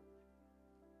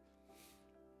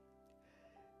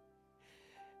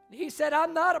 And he said,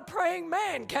 I'm not a praying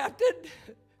man, Captain.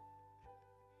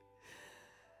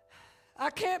 I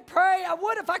can't pray. I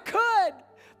would if I could,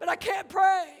 but I can't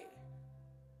pray.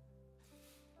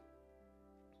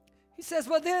 He says,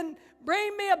 well then,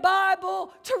 bring me a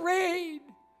Bible to read.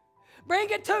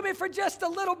 Bring it to me for just a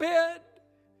little bit.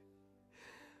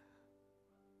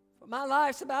 For my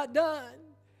life's about done.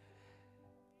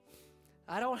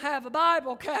 I don't have a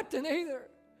Bible, Captain, either.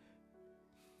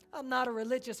 I'm not a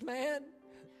religious man.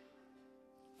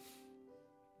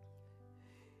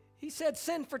 He said,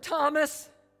 send for Thomas,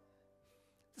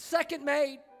 the second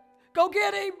mate. Go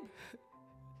get him.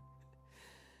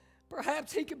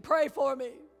 Perhaps he can pray for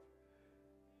me.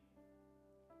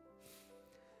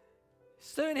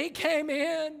 Soon he came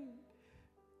in.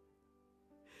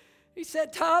 He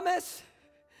said, Thomas,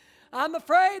 I'm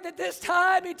afraid that this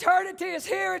time eternity is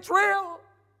here. It's real.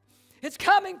 It's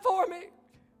coming for me.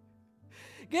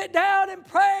 Get down and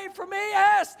pray for me.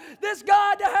 Ask this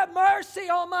God to have mercy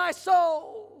on my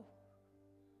soul.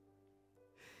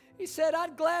 He said,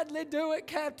 I'd gladly do it,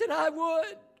 Captain, I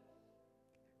would.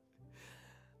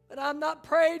 But I've not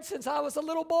prayed since I was a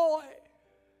little boy.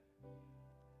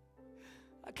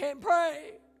 I can't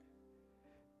pray.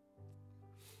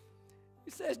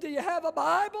 He says, do you have a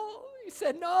Bible? He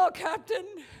said, no, Captain.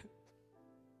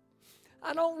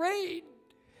 I don't read.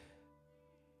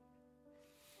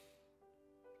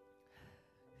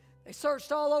 They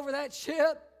searched all over that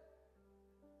ship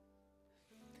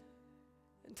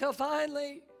until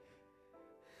finally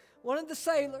one of the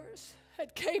sailors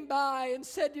had came by and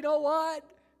said, you know what?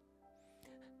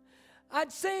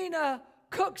 I'd seen a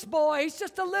cook's boy. He's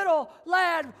just a little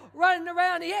lad running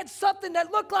around. He had something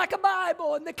that looked like a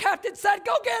Bible. And the captain said,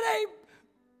 go get him.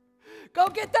 Go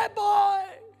get that boy.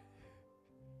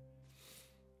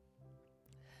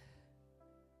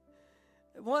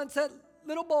 And once that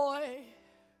little boy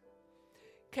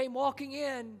came walking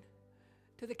in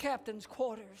to the captain's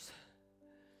quarters.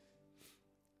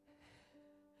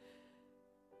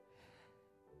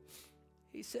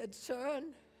 He said,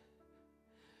 son,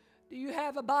 do you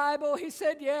have a Bible? He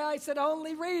said, yeah. He said,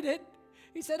 only read it.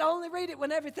 He said, only read it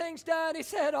when everything's done. He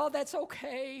said, oh, that's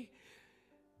okay.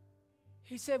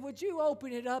 He said, would you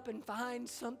open it up and find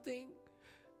something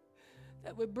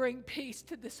that would bring peace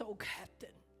to this old captain?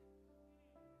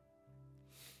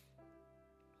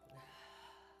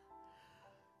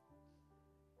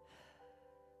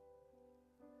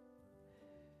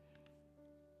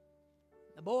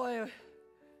 The boy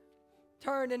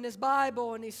turned in his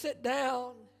Bible and he sit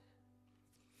down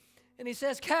and he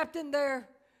says, Captain, there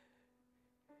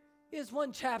is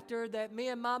one chapter that me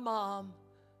and my mom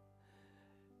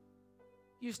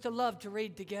used to love to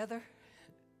read together.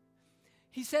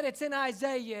 He said it's in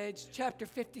Isaiah, it's chapter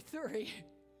 53.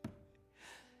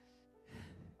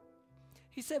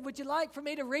 He said, would you like for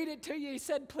me to read it to you? He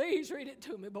said, please read it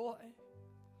to me, boy.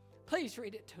 Please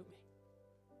read it to me.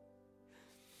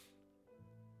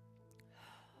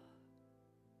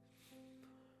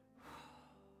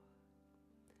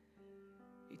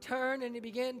 He turned and he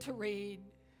began to read.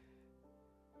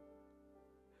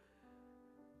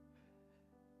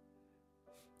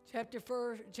 Chapter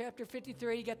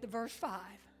 53, he got to verse 5.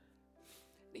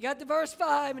 He got to verse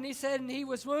 5 and he said, and he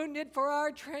was wounded for our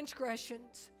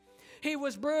transgressions. He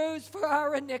was bruised for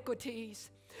our iniquities.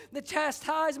 The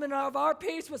chastisement of our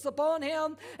peace was upon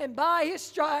him, and by his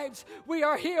stripes we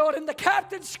are healed. And the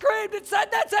captain screamed and said,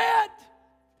 that's it.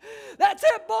 That's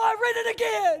it, boy. Read it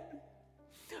again.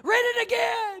 Read it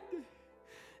again.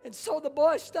 And so the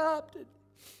boy stopped and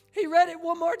he read it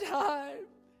one more time.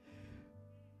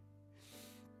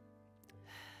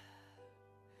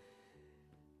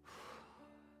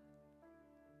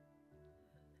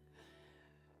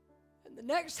 And the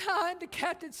next time the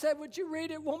captain said, would you read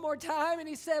it one more time? And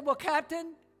he said, well,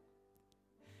 Captain,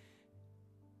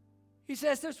 he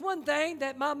says, there's one thing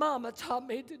that my mama taught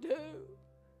me to do.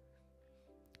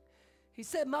 He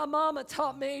said, my mama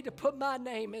taught me to put my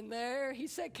name in there. He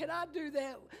said, can I do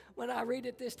that when I read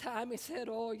it this time? He said,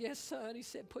 oh, yes, son. He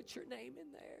said, put your name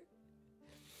in there.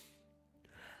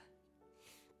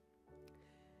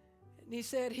 And he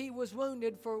said, he was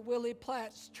wounded for Willie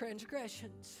Platt's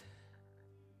transgressions.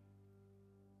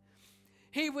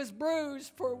 He was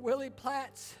bruised for Willie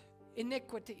Platt's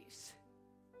iniquities.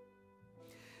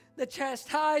 The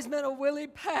chastisement of Willie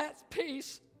Platt's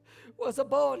peace was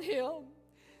upon him.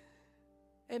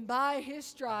 And by his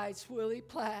stripes, Willie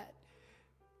Platt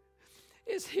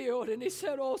is healed. And he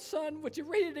said, oh, son, would you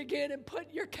read it again and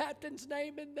put your captain's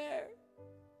name in there?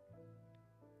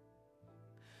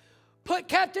 Put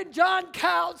Captain John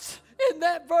Counts in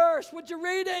that verse. Would you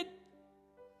read it?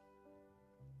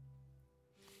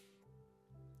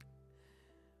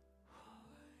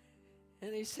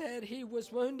 And he said he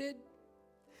was wounded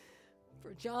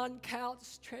for John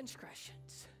Counts'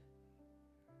 transgressions.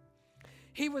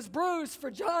 He was bruised for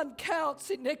John Counts'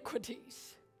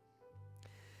 iniquities.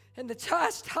 And the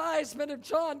chastisement of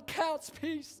John Counts'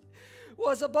 peace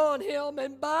was upon him.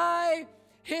 And by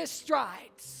his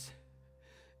stripes,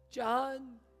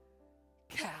 John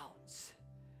Counts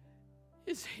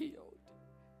is healed.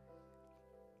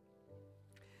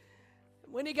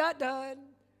 When he got done,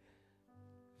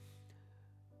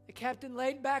 the captain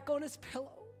laid back on his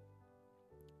pillow.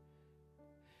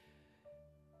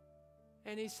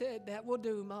 And he said, "That will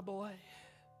do, my boy.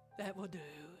 That will do."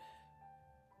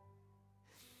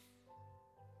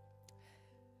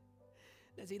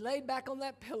 As he laid back on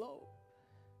that pillow,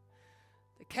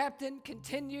 the captain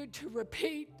continued to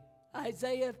repeat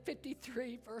Isaiah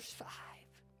 53, verse 5,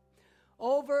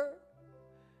 over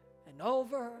and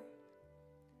over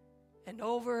and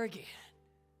over again.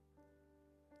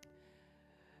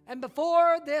 And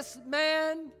before this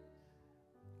man,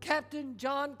 Captain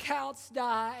John Coutts,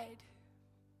 died,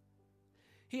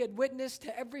 he had witnessed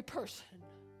to every person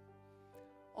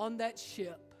on that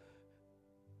ship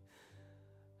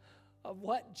of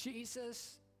what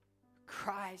Jesus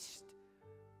Christ's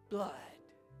blood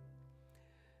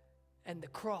and the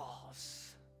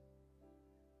cross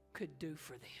could do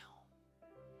for them.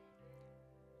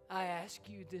 I ask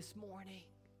you this morning,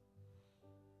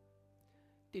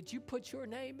 did you put your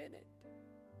name in it?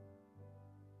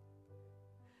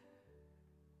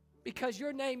 Because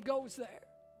your name goes there,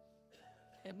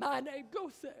 and my name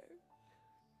goes there.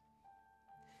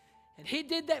 And he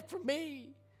did that for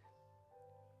me.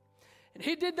 And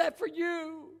he did that for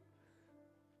you.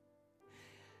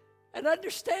 And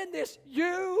understand this,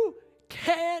 you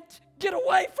can't get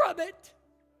away from it.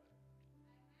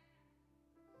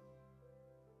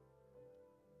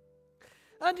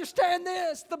 Understand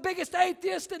this, the biggest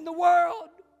atheist in the world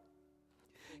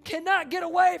cannot get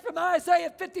away from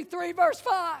Isaiah 53, verse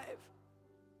 5.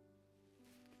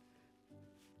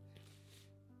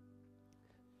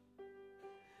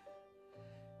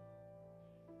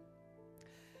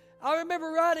 I remember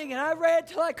running, and I ran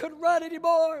till I couldn't run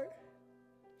anymore.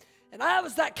 And I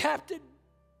was that captain.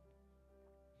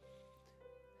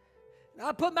 And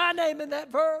I put my name in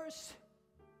that verse.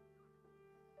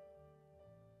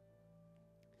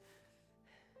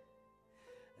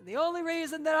 And the only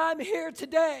reason that I'm here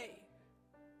today,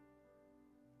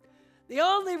 the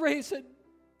only reason,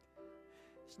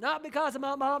 is not because of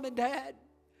my mom and dad,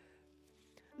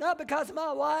 not because of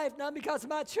my wife, not because of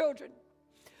my children,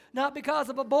 not because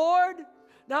of a board,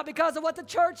 not because of what the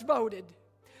church voted.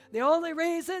 The only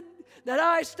reason that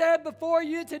I stand before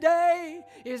you today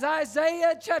is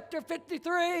Isaiah chapter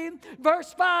 53,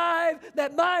 verse 5,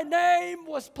 that my name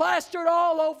was plastered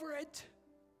all over it.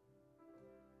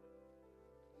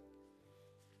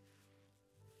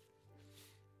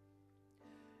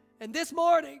 And this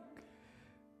morning,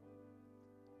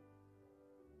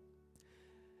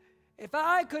 if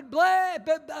I could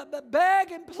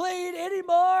beg and plead any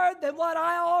more than what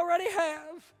I already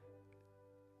have,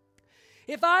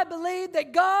 if I believed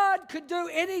that God could do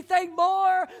anything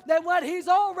more than what He's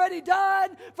already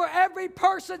done for every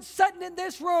person sitting in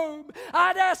this room,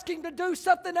 I'd ask Him to do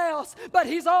something else, but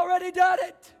He's already done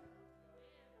it.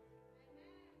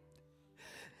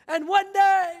 And one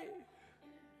day,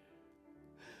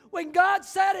 when God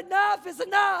said enough is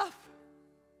enough,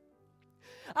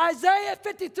 Isaiah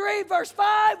 53 verse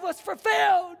 5 was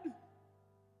fulfilled.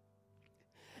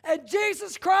 And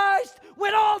Jesus Christ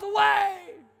went all the way.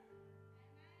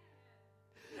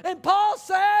 And Paul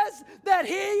says that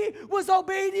He was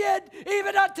obedient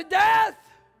even unto death.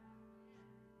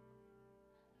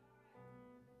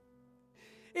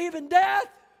 Even death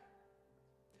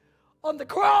on the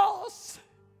cross,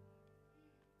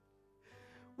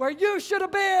 where you should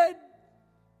have been,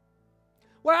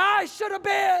 where I should have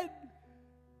been.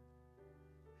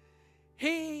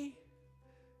 He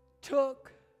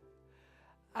took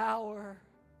our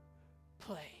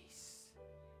place.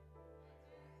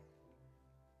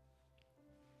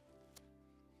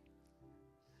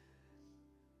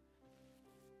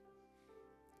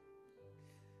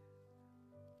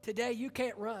 Today you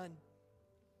can't run.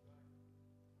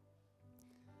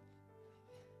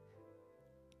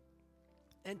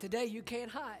 And today you can't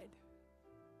hide.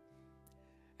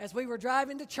 As we were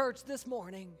driving to church this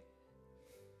morning,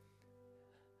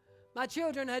 my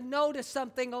children had noticed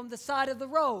something on the side of the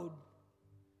road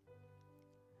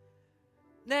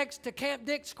next to Camp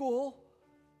Dick School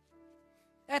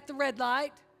at the red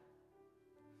light.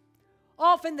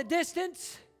 Off in the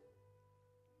distance,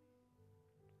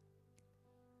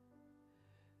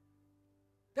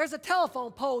 there's a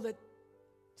telephone pole that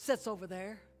sits over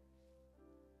there.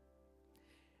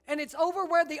 And it's over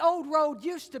where the old road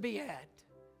used to be at.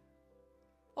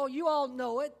 Oh, you all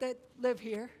know it that live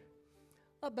here.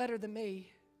 A lot better than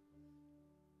me.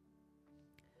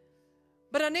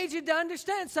 But I need you to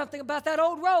understand something about that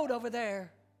old road over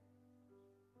there.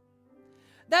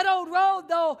 That old road,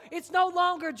 though, it's no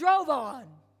longer drove on.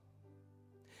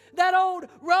 that old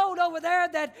road over there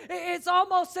that it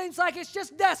almost seems like it's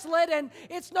just desolate and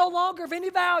it's no longer of any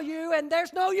value and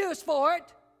there's no use for it.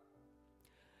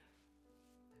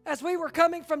 As we were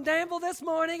coming from Danville this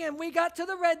morning and we got to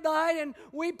the red light and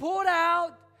we pulled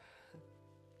out.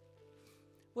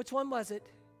 Which one was it?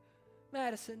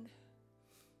 Madison.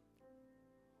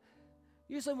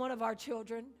 Usually one of our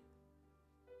children.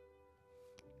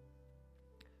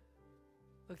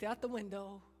 Looked out the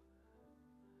window.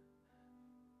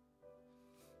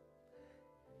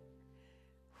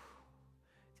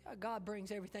 See how God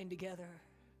brings everything together.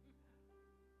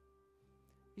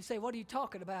 You say, what are you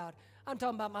talking about? I'm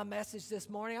talking about my message this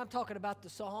morning. I'm talking about the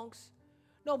songs.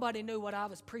 Nobody knew what I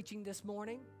was preaching this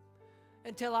morning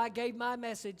until I gave my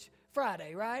message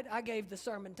Friday, right? I gave the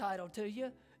sermon title to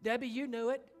you. Debbie, you knew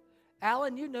it.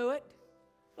 Alan, you knew it.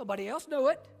 Nobody else knew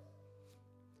it.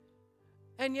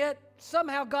 And yet,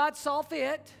 somehow God saw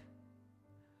fit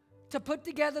to put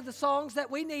together the songs that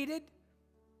we needed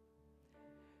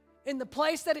in the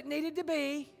place that it needed to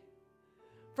be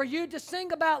for you to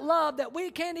sing about love that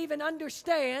we can't even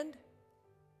understand.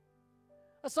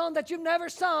 A song that you've never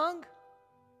sung.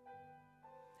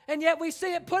 And yet we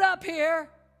see it put up here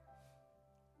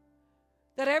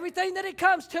that everything that it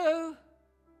comes to,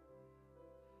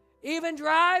 even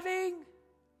driving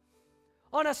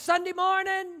on a Sunday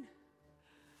morning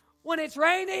when it's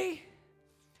rainy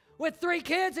with 3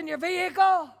 kids in your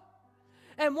vehicle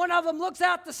and one of them looks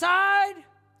out the side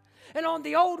and on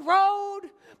the old road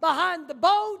behind the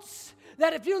boats,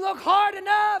 that if you look hard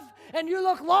enough and you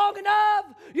look long enough,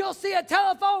 you'll see a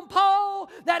telephone pole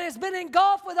that has been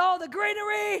engulfed with all the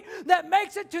greenery that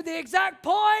makes it to the exact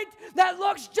point that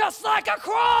looks just like a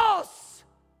cross.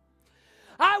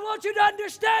 I want you to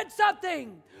understand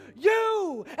something.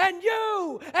 You and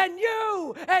you and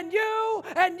you and you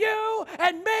and you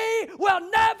and me will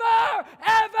never,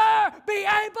 ever be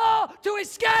able to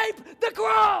escape the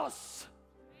cross.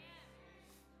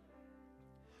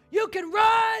 You can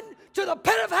run to the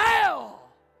pit of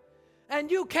hell and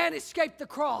you can't escape the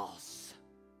cross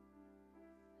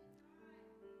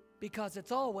because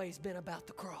it's always been about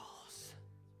the cross.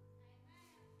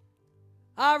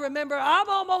 I remember, I'm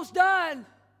almost done,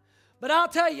 but I'll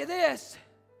tell you this.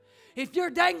 If you're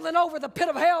dangling over the pit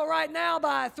of hell right now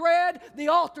by a thread, the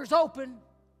altar's open.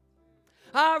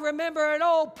 I remember an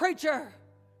old preacher,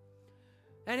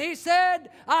 and he said,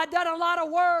 I'd done a lot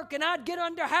of work, and I'd get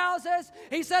under houses.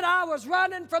 He said, I was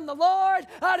running from the Lord.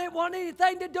 I didn't want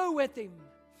anything to do with him.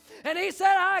 And he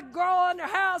said, I'd grow under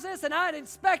houses, and I'd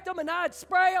inspect them, and I'd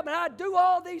spray them, and I'd do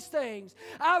all these things.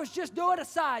 I was just doing a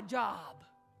side job.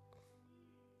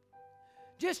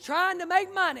 Just trying to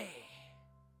make money.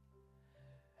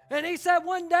 And he said,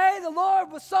 one day the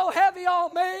Lord was so heavy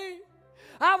on me,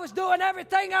 I was doing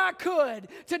everything I could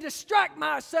to distract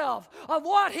myself of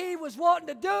what he was wanting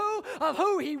to do, of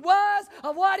who he was,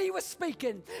 of what he was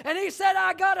speaking. And he said,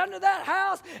 I got under that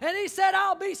house, and he said,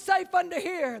 I'll be safe under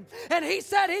here. And he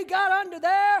said he got under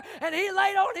there, and he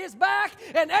laid on his back,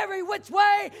 and every which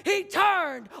way he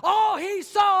turned, all he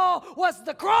saw was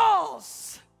the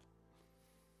cross.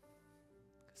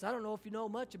 Because I don't know if you know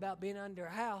much about being under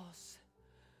a house,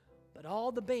 but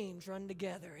all the beams run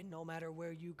together, and no matter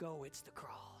where you go, it's the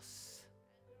cross.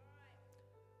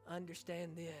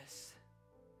 Understand this.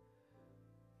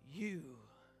 You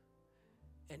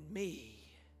and me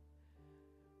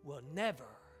will never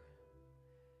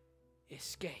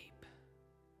escape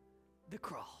the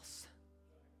cross.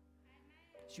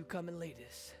 As you come and lead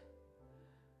us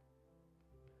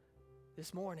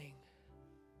this morning,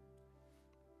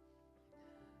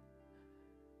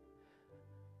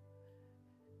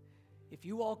 if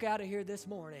you walk out of here this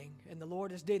morning and the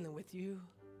Lord is dealing with you,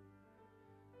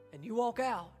 and you walk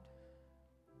out,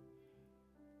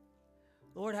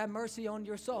 Lord, have mercy on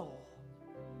your soul,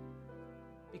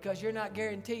 because you're not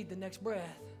guaranteed the next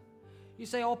breath. You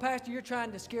say, oh, Pastor, you're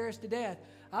trying to scare us to death.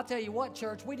 I'll tell you what,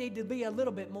 church, we need to be a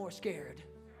little bit more scared.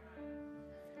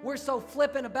 We're so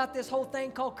flippant about this whole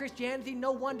thing called Christianity,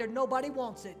 no wonder nobody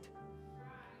wants it.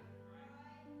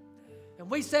 And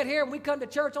we sit here and we come to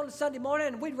church on a Sunday morning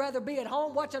and we'd rather be at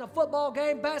home watching a football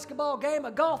game, basketball game,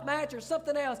 a golf match, or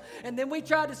something else. And then we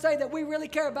try to say that we really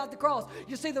care about the cross.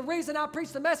 You see, the reason I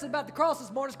preached the message about the cross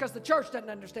this morning is because the church doesn't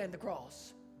understand the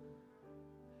cross.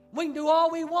 We can do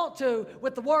all we want to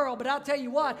with the world, but I'll tell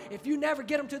you what, if you never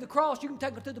get them to the cross, you can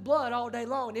take them to the blood all day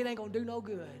long, and it ain't going to do no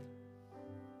good.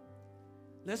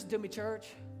 Listen to me, church.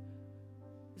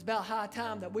 It's about high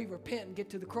time that we repent and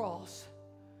get to the cross,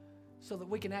 so that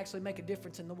we can actually make a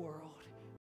difference in the world.